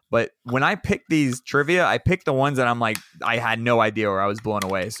blah. But when I pick these trivia, I pick the ones that I'm like, I had no idea or I was blown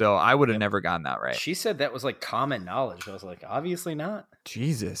away. So I would have never gotten that right. She said that was like common knowledge. I was like, obviously not.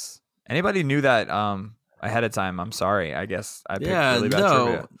 Jesus. Anybody knew that ahead of time? I'm sorry. I guess I picked really bad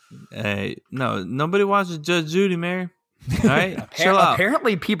trivia. Hey, no, nobody watches Judge Judy, Mary. All right, chill out.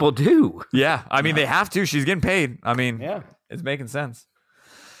 Apparently, people do. Yeah, I mean they have to. She's getting paid. I mean, Yeah. it's making sense.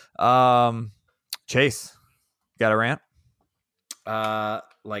 Chase, got a rant?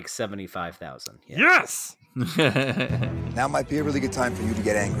 Like 75,000. Yeah. Yes. Now might be a really good time for you to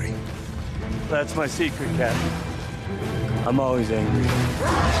get angry. That's my secret, Captain. I'm always angry.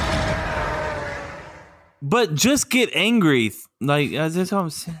 But just get angry. Like, that's what I'm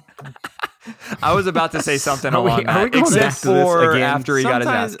saying. I was about to say something Are we- along are we that, going except back to this for again? after he got his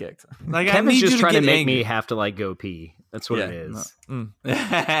ass Sometimes- kicked. Like, I Kevin's need just you to trying to get make angry. me have to like go pee. That's what it is.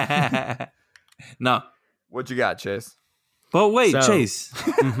 No. What you got, Chase? But wait, So- Chase.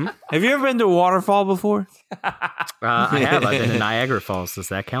 Have you ever been to a waterfall before? I have. I've been to Niagara Falls. Does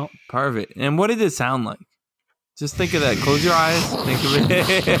that count? Perfect. And what did it sound like? Just think of that. Close your eyes. Think of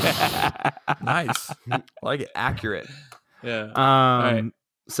it. Nice. I like it. Accurate. Yeah. right.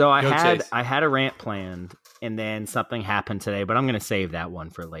 So I Go, Chase. had a rant planned, and then something happened today, but I'm going to save that one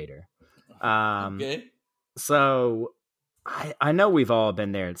for later. Okay. So I know we've all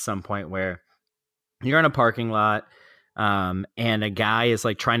been there at some point where you're in a parking lot, and a guy is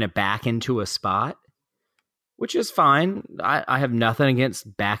like trying to back into a spot, which is fine. I have nothing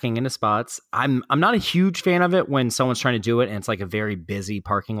against backing into spots. I'm not a huge fan of it when someone's trying to do it and it's like a very busy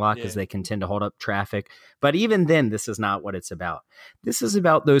parking lot because they can tend to hold up traffic. But even then, this is not what it's about. This is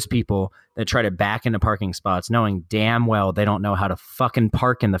about those people that try to back into parking spots knowing damn well they don't know how to fucking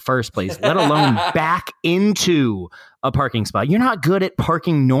park in the first place, let alone back into a parking spot. You're not good at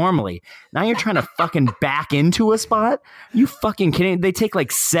parking normally. Now you're trying to fucking back into a spot? You fucking kidding? They take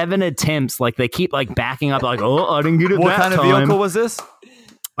like 7 attempts. Like they keep like backing up like, oh, I didn't get it What that kind of time. vehicle was this?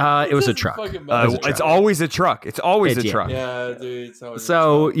 It was a truck. It's always a truck. It's always a truck. Yeah, dude. It's always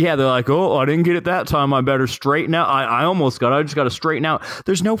So yeah, they're like, oh, I didn't get it that time. I better straighten out. I almost got it. I just got to straighten out.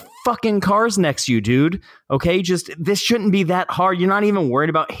 There's no fucking cars next to you, dude. Okay, just this shouldn't be that hard. You're not even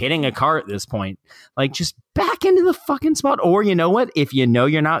worried about hitting a car at this point. Like, just back into the fucking spot. Or you know what? If you know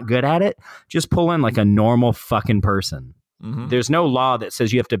you're not good at it, just pull in like a normal fucking person. Mm-hmm. There's no law that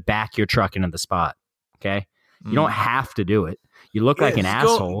says you have to back your truck into the spot. Okay, you don't have to do it. You look like an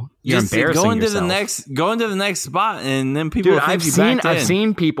asshole. You're embarrassing go into yourself. Go into the next spot, and then people. Dude, will think I've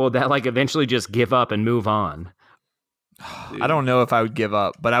seen people that like eventually just give up and move on. I don't know if I would give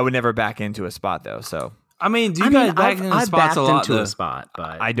up, but I would never back into a spot though. So I mean, do you guys back into I've spots backed a lot? into Though? a spot,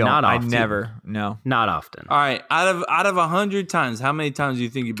 but I don't. Not I often. never. No. Not often. All right, out of 100 times, how many times do you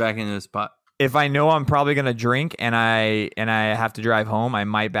think you back into a spot? If I know I'm probably gonna drink and I have to drive home, I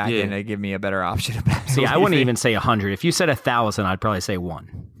might back in to give me a better option to back. See, I wouldn't even say 100. If you said 1,000, I'd probably say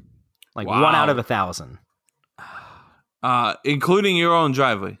 1. Like 1 out of 1,000. Including your own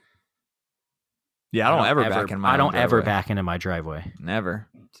driveway. Yeah, I don't ever back in my. I don't own ever driveway. back into my driveway. Never.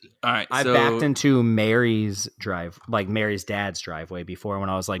 All right, I backed into Mary's Mary's dad's driveway before when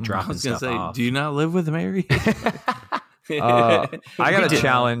I was like dropping I was gonna stuff say, off. do you not live with Mary? I got a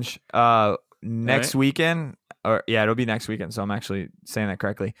challenge next weekend. Or yeah, it'll be next weekend. So I'm actually saying that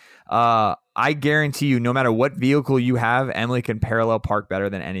correctly. I guarantee you, no matter what vehicle you have, Emily can parallel park better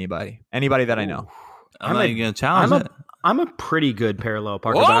than anybody that I know. I'm not even gonna challenge it. I'm a pretty good parallel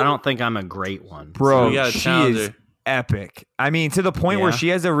parker, but I don't think I'm a great one. Bro, you gotta she challenge is her. epic. I mean, to the point where Yeah. she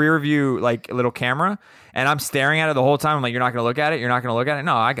has a rear view like little camera, and I'm staring at it the whole time. I'm like, "You're not gonna look at it. You're not gonna look at it."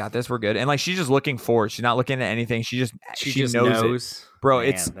 No, I got this. We're good. And like, she's just looking forward. She's not looking at anything. She just knows it. Bro,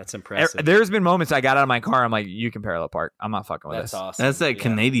 Man, that's impressive. There's been moments I got out of my car. I'm like, "You can parallel park. I'm not fucking with That's this." awesome. That's that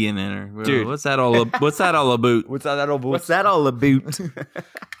Canadian in her, bro. Dude. What's that all? What's that all about? What's that old What's that all about?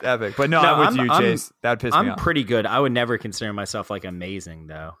 epic? But no, I'm with you, Chase. That'd piss me I'm off. pretty good. I would never consider myself like amazing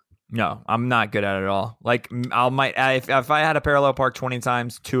though. No, I'm not good at it at all. Like, if I had a parallel park 20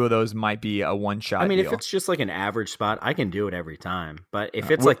 times, 2 of those might be a one shot. I mean, deal. if it's just like an average spot, I can do it every time. But if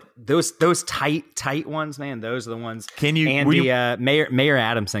it's like those tight ones, man, those are the ones. Can you? Andy, Mayor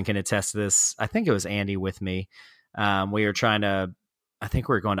Adamson can attest to this. I think it was Andy with me. We were trying to. I think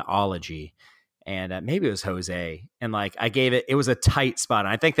we were going to Ology, and maybe it was Jose. And like I gave it was a tight spot.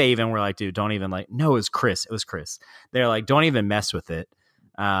 And I think they even were like, "Dude, don't even like." No, it was Chris. It was Chris. They're like, "Don't even mess with it."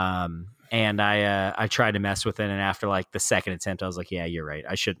 And I tried to mess with it, and after like the second attempt, I was like, "Yeah, you're right.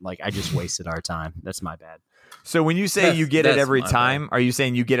 I just wasted our time. That's my bad." So when you say you get it every my time, are you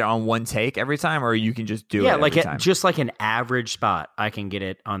saying you get it on one take every time, or you can just do it? Yeah, like every time? just like an average spot, I can get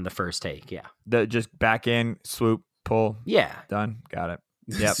it on the first take. Yeah, Just back in, swoop, pull. yeah. Done. Got it.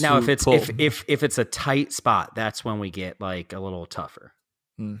 Yep. Now, if it's Pull. if it's a tight spot, that's when we get like a little tougher.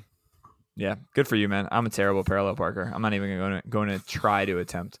 Yeah, good for you, man. I'm a terrible parallel parker. I'm not even going to try to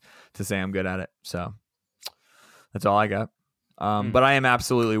attempt to say I'm good at it. So that's all I got. But I am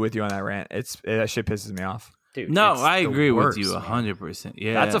absolutely with you on that rant. That shit pisses me off. Dude, No, it's I the agree worst, with you man. 100%.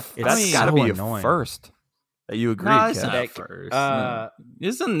 Yeah, That's It's got to so be annoying. a first that you agree. no, it's Kev. not first. No.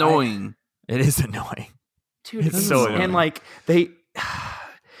 It's annoying. It is annoying. Dude, It's so annoying. and like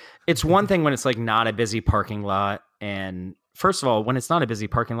it's one thing when it's like not a busy parking lot, and first of all, when it's not a busy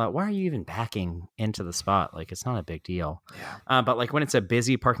parking lot, why are you even backing into the spot? Like, it's not a big deal. Yeah. But like when it's a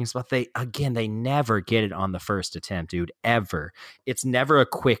busy parking spot, they never get it on the first attempt, dude. Ever. It's never a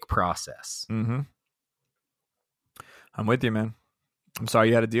quick process. Mm-hmm. I'm with you, man. I'm sorry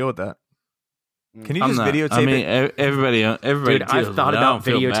you had to deal with that. Can you I'm just not- videotape I mean, it? everybody. Dude, I've deals thought with it. I about don't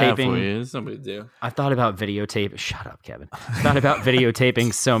feel bad for videotaping- you. It's no big deal. I thought about videotape. Shut up, Kevin. I thought about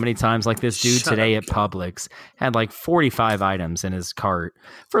videotaping so many times. Like this dude today at Publix had like 45 items in his cart.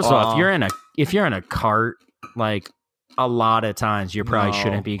 First of all, if you're in a cart, like a lot of times you probably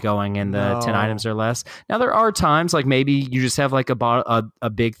shouldn't be going in the 10 items or less. Now there are times like maybe you just have like a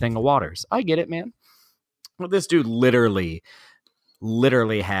big thing of waters. I get it, man. Well, this dude literally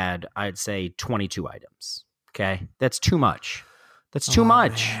had, I'd say, 22 items. Okay, that's too much. That's too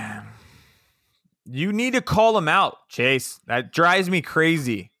much. Man. You need to call him out, Chase. That drives me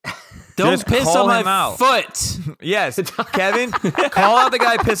crazy. Don't Just piss call on him my out. foot. Yes, Kevin, call out the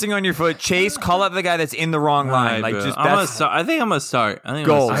guy pissing on your foot. Chase, call out the guy that's in the wrong line. Right, Like, bro. just I'm gonna that's start. I think I'm gonna start. I think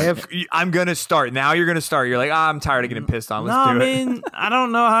goal. I'm gonna start. I'm gonna start. Now you're gonna start. You're like, I'm tired of getting pissed on. Let's No, I do it. mean, I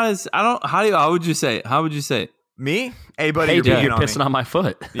don't know how to. How would you say it? How would you say it? Me? Hey, buddy, Hey, you're dude, peeing you're on pissing me. on my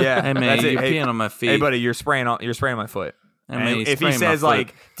foot. Yeah, Hey man, that's it. you're Hey, peeing on my feet. hey, buddy, you're spraying my foot. I mean, And he's if he spraying my says foot.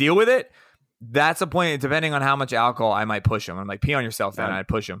 like, deal with it, that's a point. Depending on how much alcohol, I might push him. I'm like, pee on yourself, then I'd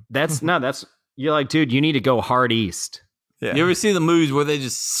push him. That's you're like, dude, you need to go hard east. Yeah. You ever see the movies where they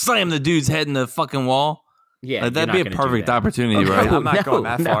just slam the dude's head in the fucking wall? Yeah, Like, that'd you're be not a gonna do perfect that. opportunity, right? I'm not going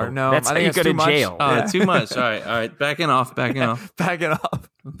that far. No, that's I how think you it's go too to much. jail. Oh, Yeah. too much. All right. Backing off. Backing off.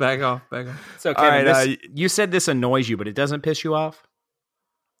 Back off. So, All Kevin, right, you said this annoys you, but it doesn't piss you off?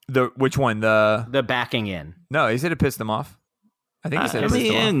 Which one? The backing in. No, he said it pissed him off. I think he said I it pissed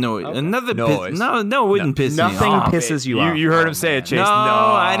mean, him off. annoyed. Okay. Another Noise. piss. No, it wouldn't piss me Nothing off. pisses you off. You heard him say it, Chase. No,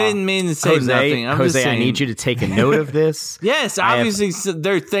 I didn't mean to say nothing. I'm just Jose, saying. I need you to take a note of this. Yes, I have- obviously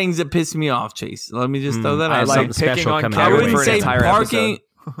there are things that piss me off, Chase. Let me just throw that I out. have like something picking special on coming. I Kevin Kevin's wouldn't for an say way. entire parking.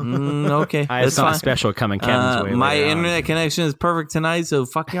 episode. Okay, I have that's something fine. special coming Kevin's way. My later on. internet connection is perfect tonight, so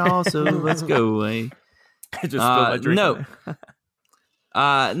fuck y'all. So let's go. Eh? I just spilled my drink. No.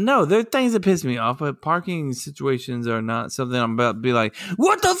 No, there are things that piss me off, but parking situations are not something I'm about to be like,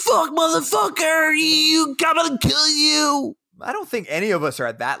 what the fuck, motherfucker? You gotta kill you. I don't think any of us are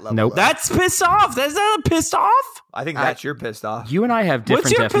at that level. Nope. though. That's pissed off. That's not pissed off. I think that's you're pissed off. You and I have What's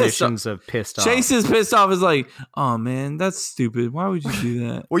different your pissed definitions of pissed off. Chase is pissed off is like, oh man, that's stupid. Why would you do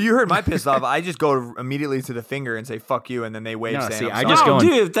that? Well, you heard my pissed off. I just go immediately to the finger and say "fuck you," and then they wave. No, saying, see, I'm I sorry. just No, going-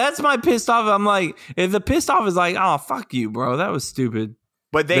 dude, if that's my pissed off, I'm like, if the pissed off is like, oh fuck you, bro, that was stupid.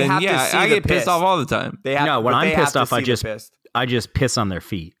 But they then have yeah, to see I the get pissed off all the time. They have, No, when but I'm they have pissed to off, I see the just- pissed. I just piss on their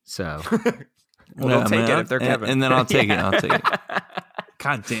feet. So Well, they'll take it if they're and, Kevin. and then I'll take it. I'll take it.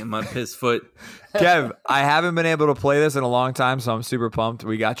 God damn, my piss foot. Kev, I haven't been able to play this in a long time, so I'm super pumped.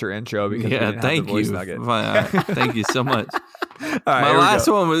 We got your intro because we Yeah, didn't thank have the voice you. nugget. Thank you so much. All right, My here we last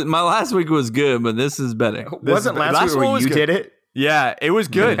go. one was my last week was good, but this is better. wasn't last week one where was you good. did it? Yeah, it was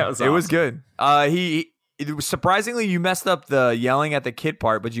good. That was It was awesome. good. It was surprisingly, you messed up the yelling at the kid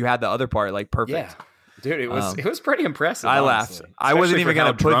part, but you had the other part like perfect. Yeah, dude, it was pretty impressive. I honestly. laughed. I wasn't Especially even for how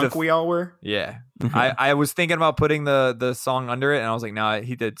gonna put the drunk we all were. Yeah, I was thinking about putting the song under it, and I was like, no,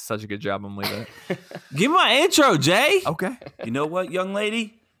 he did such a good job. I'm leaving it. Give me my intro, Jay. Okay. You know what, young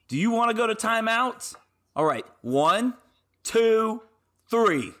lady? Do you want to go to timeout? All right, 1, 2,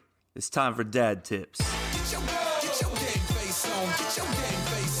 3. It's time for dad tips.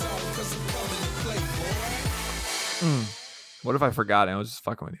 What if I forgot and I was just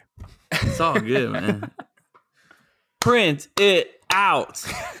fucking with you? It's all good, man. Print it out.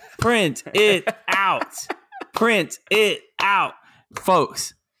 Print it out. Print it out.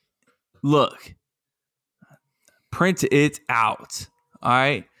 Folks, look. Print it out. All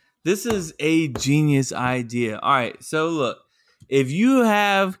right. This is a genius idea. All right. So look, if you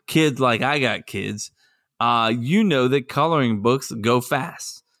have kids like I got kids, you know that coloring books go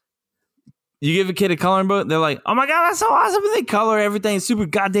fast. You give a kid a coloring book, they're like, oh my God, that's so awesome. And they color everything super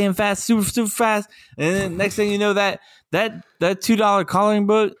goddamn fast, super fast. And then next thing you know, that $2 coloring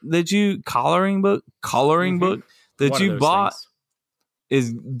book that you bought,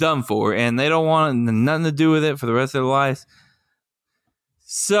 is done for, and they don't want nothing to do with it for the rest of their lives.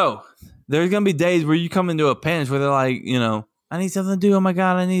 So there's gonna be days where you come into a pinch where they're like, I need something to do. Oh my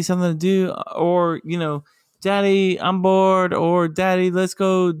God, I need something to do. Or, Daddy, I'm bored. Or Daddy, let's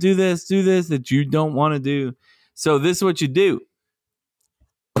go do this that you don't want to do. So this is what you do.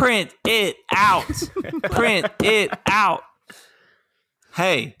 Print it out. Print it out.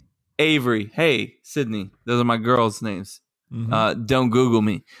 Hey, Avery. Hey, Sydney. Those are my girls' names. Mm-hmm. Don't Google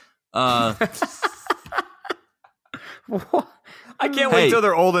me. I can't wait till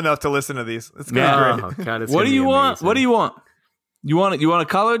they're old enough to listen to these. It's gonna be great. God, what do you want? What do you want? You want a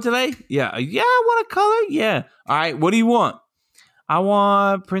color today? Yeah, I want a color. Yeah. All right. What do you want? I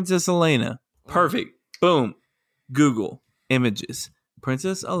want Princess Elena. Perfect. Boom. Google images.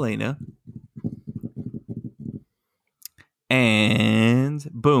 Princess Elena. And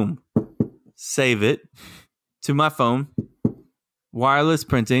boom. Save it to my phone. Wireless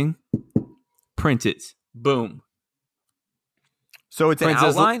printing. Print it. Boom. So it's an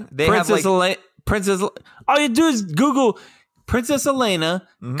outline? Princess. All you do is Google Princess Elena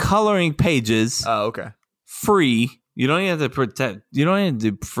coloring pages. Oh, okay. Free. You don't even have to protect. You don't even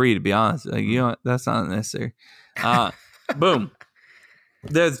do free, to be honest. Like, that's not necessary. Boom.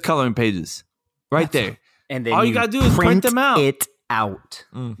 There's coloring pages right there. And then all you gotta do is print them out. It out.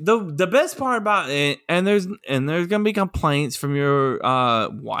 The best part about it, and there's gonna be complaints from your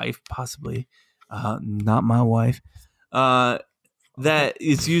wife, possibly, not my wife. That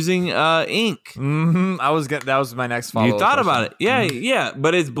it's using ink. Mm-hmm. That was my next follow-up. You thought question. about it. Yeah, yeah.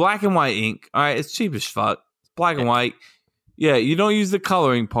 But it's black and white ink. All right, it's cheap as fuck. It's black and white. Yeah, you don't use the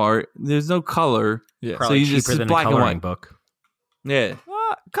coloring part. There's no color. Yeah. So Probably you just cheaper than black a and coloring white book. Yeah.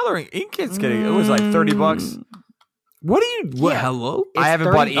 Coloring ink is getting. It was like $30. What do you? What? Hello? I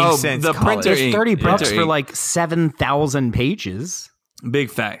haven't bought ink since the college. printer It's ink. $30 Printer for ink. like 7,000 pages.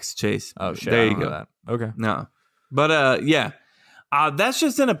 Big facts, Chase. Oh shit! There I you don't know go. that. Okay. No, but yeah. That's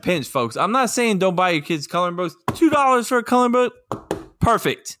just in a pinch, folks. I'm not saying don't buy your kids coloring books. $2 for a coloring book.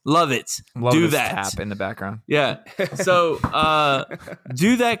 Perfect. Love it. Love do this that. tap in the background. Yeah. So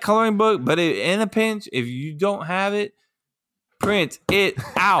do that coloring book, but in a pinch, if you don't have it, print it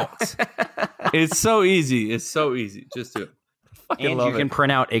out. It's so easy. It's so easy. Just do it. And you can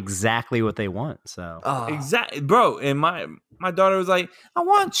print out exactly what they want. So Exactly, bro. And my daughter was like, "I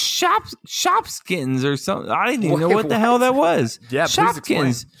want Shopkins or something." I didn't even know what the hell that was. Yeah, please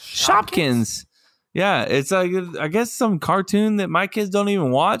explain. Shopkins. Yeah, it's like I guess some cartoon that my kids don't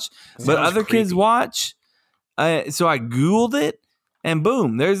even watch, but other kids watch. So I Googled it, and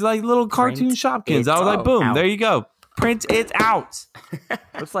boom, there's like little cartoon Shopkins. I was like, boom, there you go. Print it out.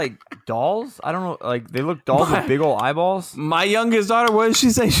 Looks like dolls. I don't know. Like they look dolls with big old eyeballs. My youngest daughter, what did she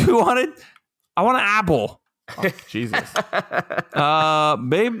say she wanted? I want an apple. Oh, Jesus. Babe,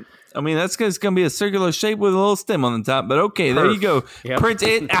 I mean, that's going to be a circular shape with a little stem on the top, but okay, there you go. Yep. Print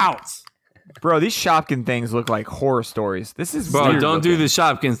it out. Bro, these Shopkin things look like horror stories. This is Bro, weird don't do looking. the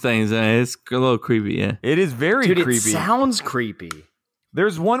Shopkins things. It's a little creepy, yeah. It is very Dude, creepy. it sounds creepy.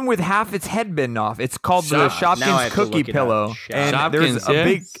 There's one with half its head bitten off. It's called the Now I Shopkins have to cookie look it pillow, up. and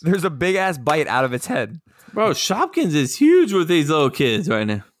Shopkins, there's a big ass bite out of its head. Bro, Shopkins is huge with these little kids right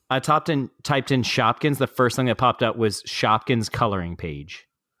now. I typed in Shopkins. The first thing that popped up was Shopkins coloring page.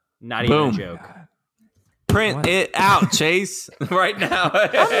 Not even a joke. Print it out, Chase, right now.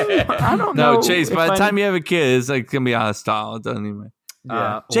 I don't know. No, Chase, by the if time you have a kid, it's like going to be out of style. It doesn't even.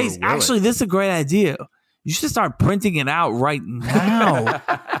 Chase, actually, this is a great idea. You should start printing it out right now.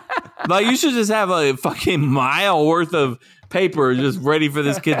 Like, you should just have a fucking mile worth of paper just ready for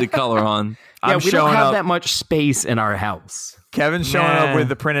this kid to color on. Yeah, I'm we don't showing have up. that much space in our house. Kevin's showing up with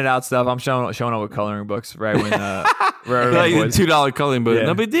the printed out stuff. I'm showing up with coloring books right when Like a $2 coloring book. Yeah.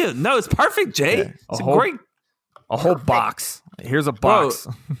 No big deal. No, it's perfect, Jay. Yeah. It's great. A whole box. Here's a box.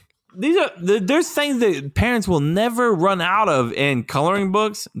 There's things that parents will never run out of in coloring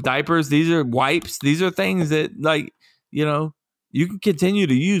books, diapers. These are wipes. These are things that, like, you can continue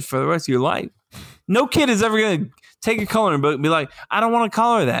to use for the rest of your life. No kid is ever going to take a coloring book and be like, I don't want to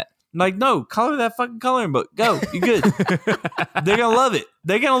color that. I'm like, no, color that fucking coloring book. Go. You good. They're going to love it.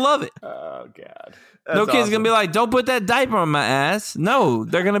 They're going to love it. Oh, God. No kid's going to be like, don't put that diaper on my ass. No,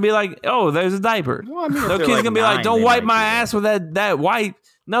 they're going to be like, oh, there's a diaper. Well, I mean, No kid's going to be like, don't wipe my ass with that wipe.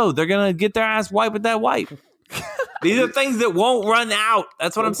 No, they're going to get their ass wiped with that wipe. These are things that won't run out.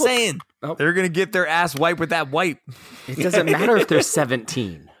 That's what I'm saying. They're going to get their ass wiped with that wipe. It doesn't matter if they're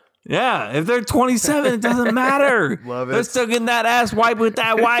 17. Yeah, if they're 27, it doesn't matter. Love it. They're still getting that ass wiped with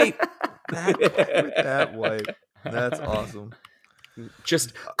that wipe. With that wipe. That's awesome.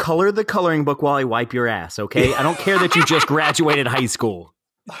 Just color the coloring book while I wipe your ass, okay? I don't care that you just graduated high school.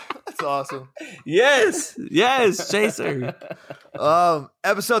 That's awesome. Yes, Chaser.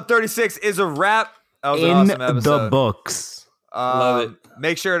 Episode 36 is a wrap. That was an In awesome episode. the books. Love it.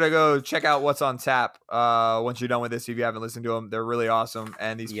 Make sure to go check out what's on tap once you're done with this. If you haven't listened to them, they're really awesome,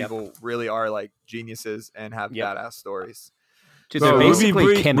 and these people really are like geniuses and have badass stories. Dude, they're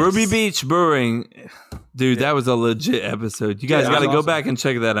basically chemists. Ruby Beach Brewing, dude, that was a legit episode. You guys got to go back and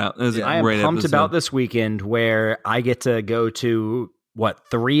check that out. It was a I am great pumped episode. about this weekend where I get to go to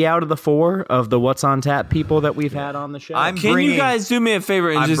 3 out of the 4 of the What's on Tap people that we've had on the show. Can you guys do me a favor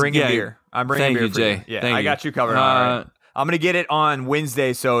and I'm just bringing get beer. I'm bringing beer Thank you, for Jay. you. Yeah, Thank I you. got you covered. All right. I'm gonna get it on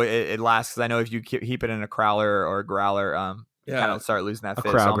Wednesday, so it lasts. Because I know if you keep it in a crowler or a growler, you kind of start losing that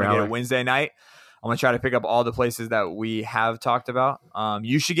fit. So I'm gonna get it Wednesday night. I'm gonna try to pick up all the places that we have talked about.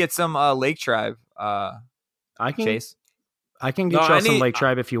 You should get some Lake Tribe. Chase. I can get you some Lake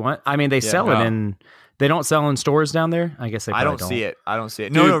Tribe if you want. I mean, they sell it in. They don't sell in stores down there. I guess they. I don't see it.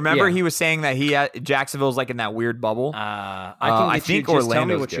 No, remember he was saying that Jacksonville's like in that weird bubble. I think Orlando's tell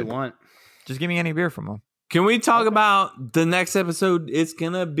me what good. you want. Just give me any beer from him. Can we talk about the next episode? It's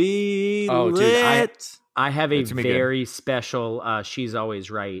gonna be lit. Dude, I have a very special She's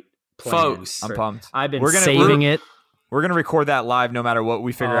Always Right plan. Folks, I'm pumped. I've been saving it. We're gonna record that live no matter what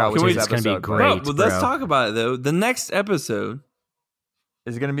we figure out. Which it's gonna be great. Well, let's talk about it though. The next episode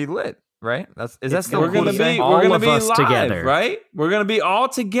is gonna be lit, right? Is that still we're gonna be all of us live, together, right? We're gonna be all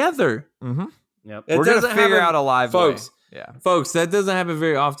together. Mm-hmm. Yep. We're gonna figure out a live folks. way. Yeah, folks, that doesn't happen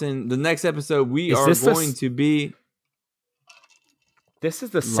very often. The next episode we are going to be. This is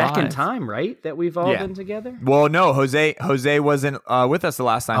the second time, right, that we've all been together? Well, no, Jose wasn't with us the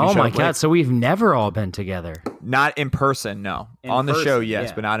last time. Oh my God! So we've never all been together. Not in person, no. On the show,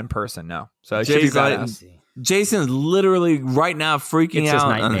 yes, but not in person, no. So it should be badass. Jason's literally right now freaking It's his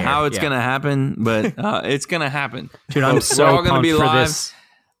out on nightmare, how it's gonna happen, but it's gonna happen. Dude, I'm so we're all gonna be pumped for live. this.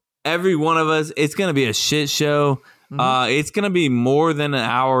 Every one of us. It's gonna be a shit show. It's gonna be more than an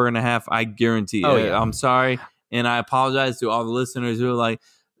hour and a half. I guarantee. Oh, yeah. I'm sorry, and I apologize to all the listeners who are like,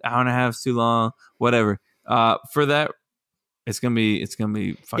 hour and a half is too long. Whatever. For that, it's gonna be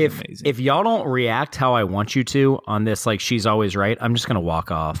fucking amazing. If y'all don't react how I want you to on this, like She's Always Right, I'm just gonna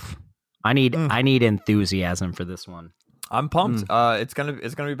walk off. I need enthusiasm for this one. I'm pumped. It's gonna be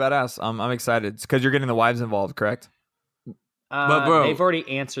badass. I'm excited. It's because you're getting the wives involved, correct? But bro, they've already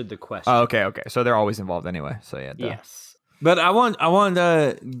answered the question. Oh, okay. So they're always involved anyway. So yeah. Duh. Yes. But I want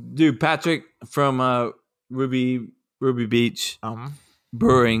dude, Patrick from Ruby Beach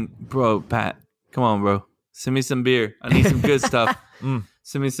Brewing, bro. Pat, come on, bro. Send me some beer. I need some good stuff.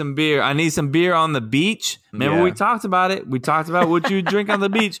 Send me some beer. I need some beer on the beach. Remember we talked about it. We talked about what you drink on the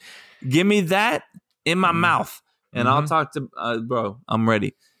beach. Give me that in my mouth, and I'll talk to bro. I'm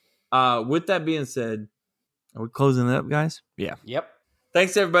ready. With that being said, are we closing it up, guys? Yeah. Yep.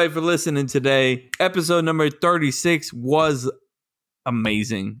 Thanks everybody for listening today. Episode number 36 was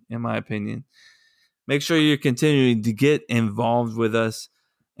amazing, in my opinion. Make sure you're continuing to get involved with us,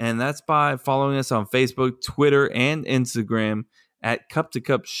 and that's by following us on Facebook, Twitter, and Instagram at Cup to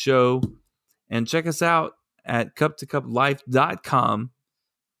Cup Show, and check us out at cuptocuplife.com.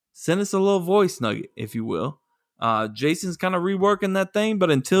 Send us a little voice nugget, if you will. Jason's kind of reworking that thing, but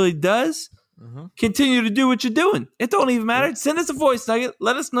until he does, continue to do what you're doing. It don't even matter. Send us a voice nugget.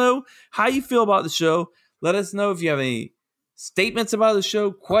 Let us know how you feel about the show. Let us know if you have any statements about the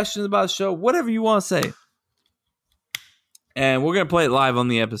show, questions about the show, whatever you want to say. And we're going to play it live on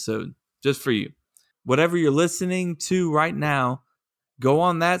the episode just for you. Whatever you're listening to right now, go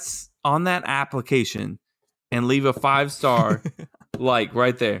on that application and leave a 5-star like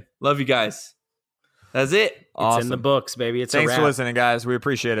right there. Love you guys. That's it. Awesome. It's in the books, baby. It's Thanks a for wrap. listening, guys. We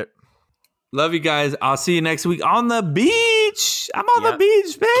appreciate it. Love you guys. I'll see you next week on the beach. I'm on the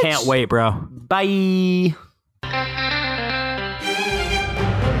beach, bitch. Can't wait, bro. Bye.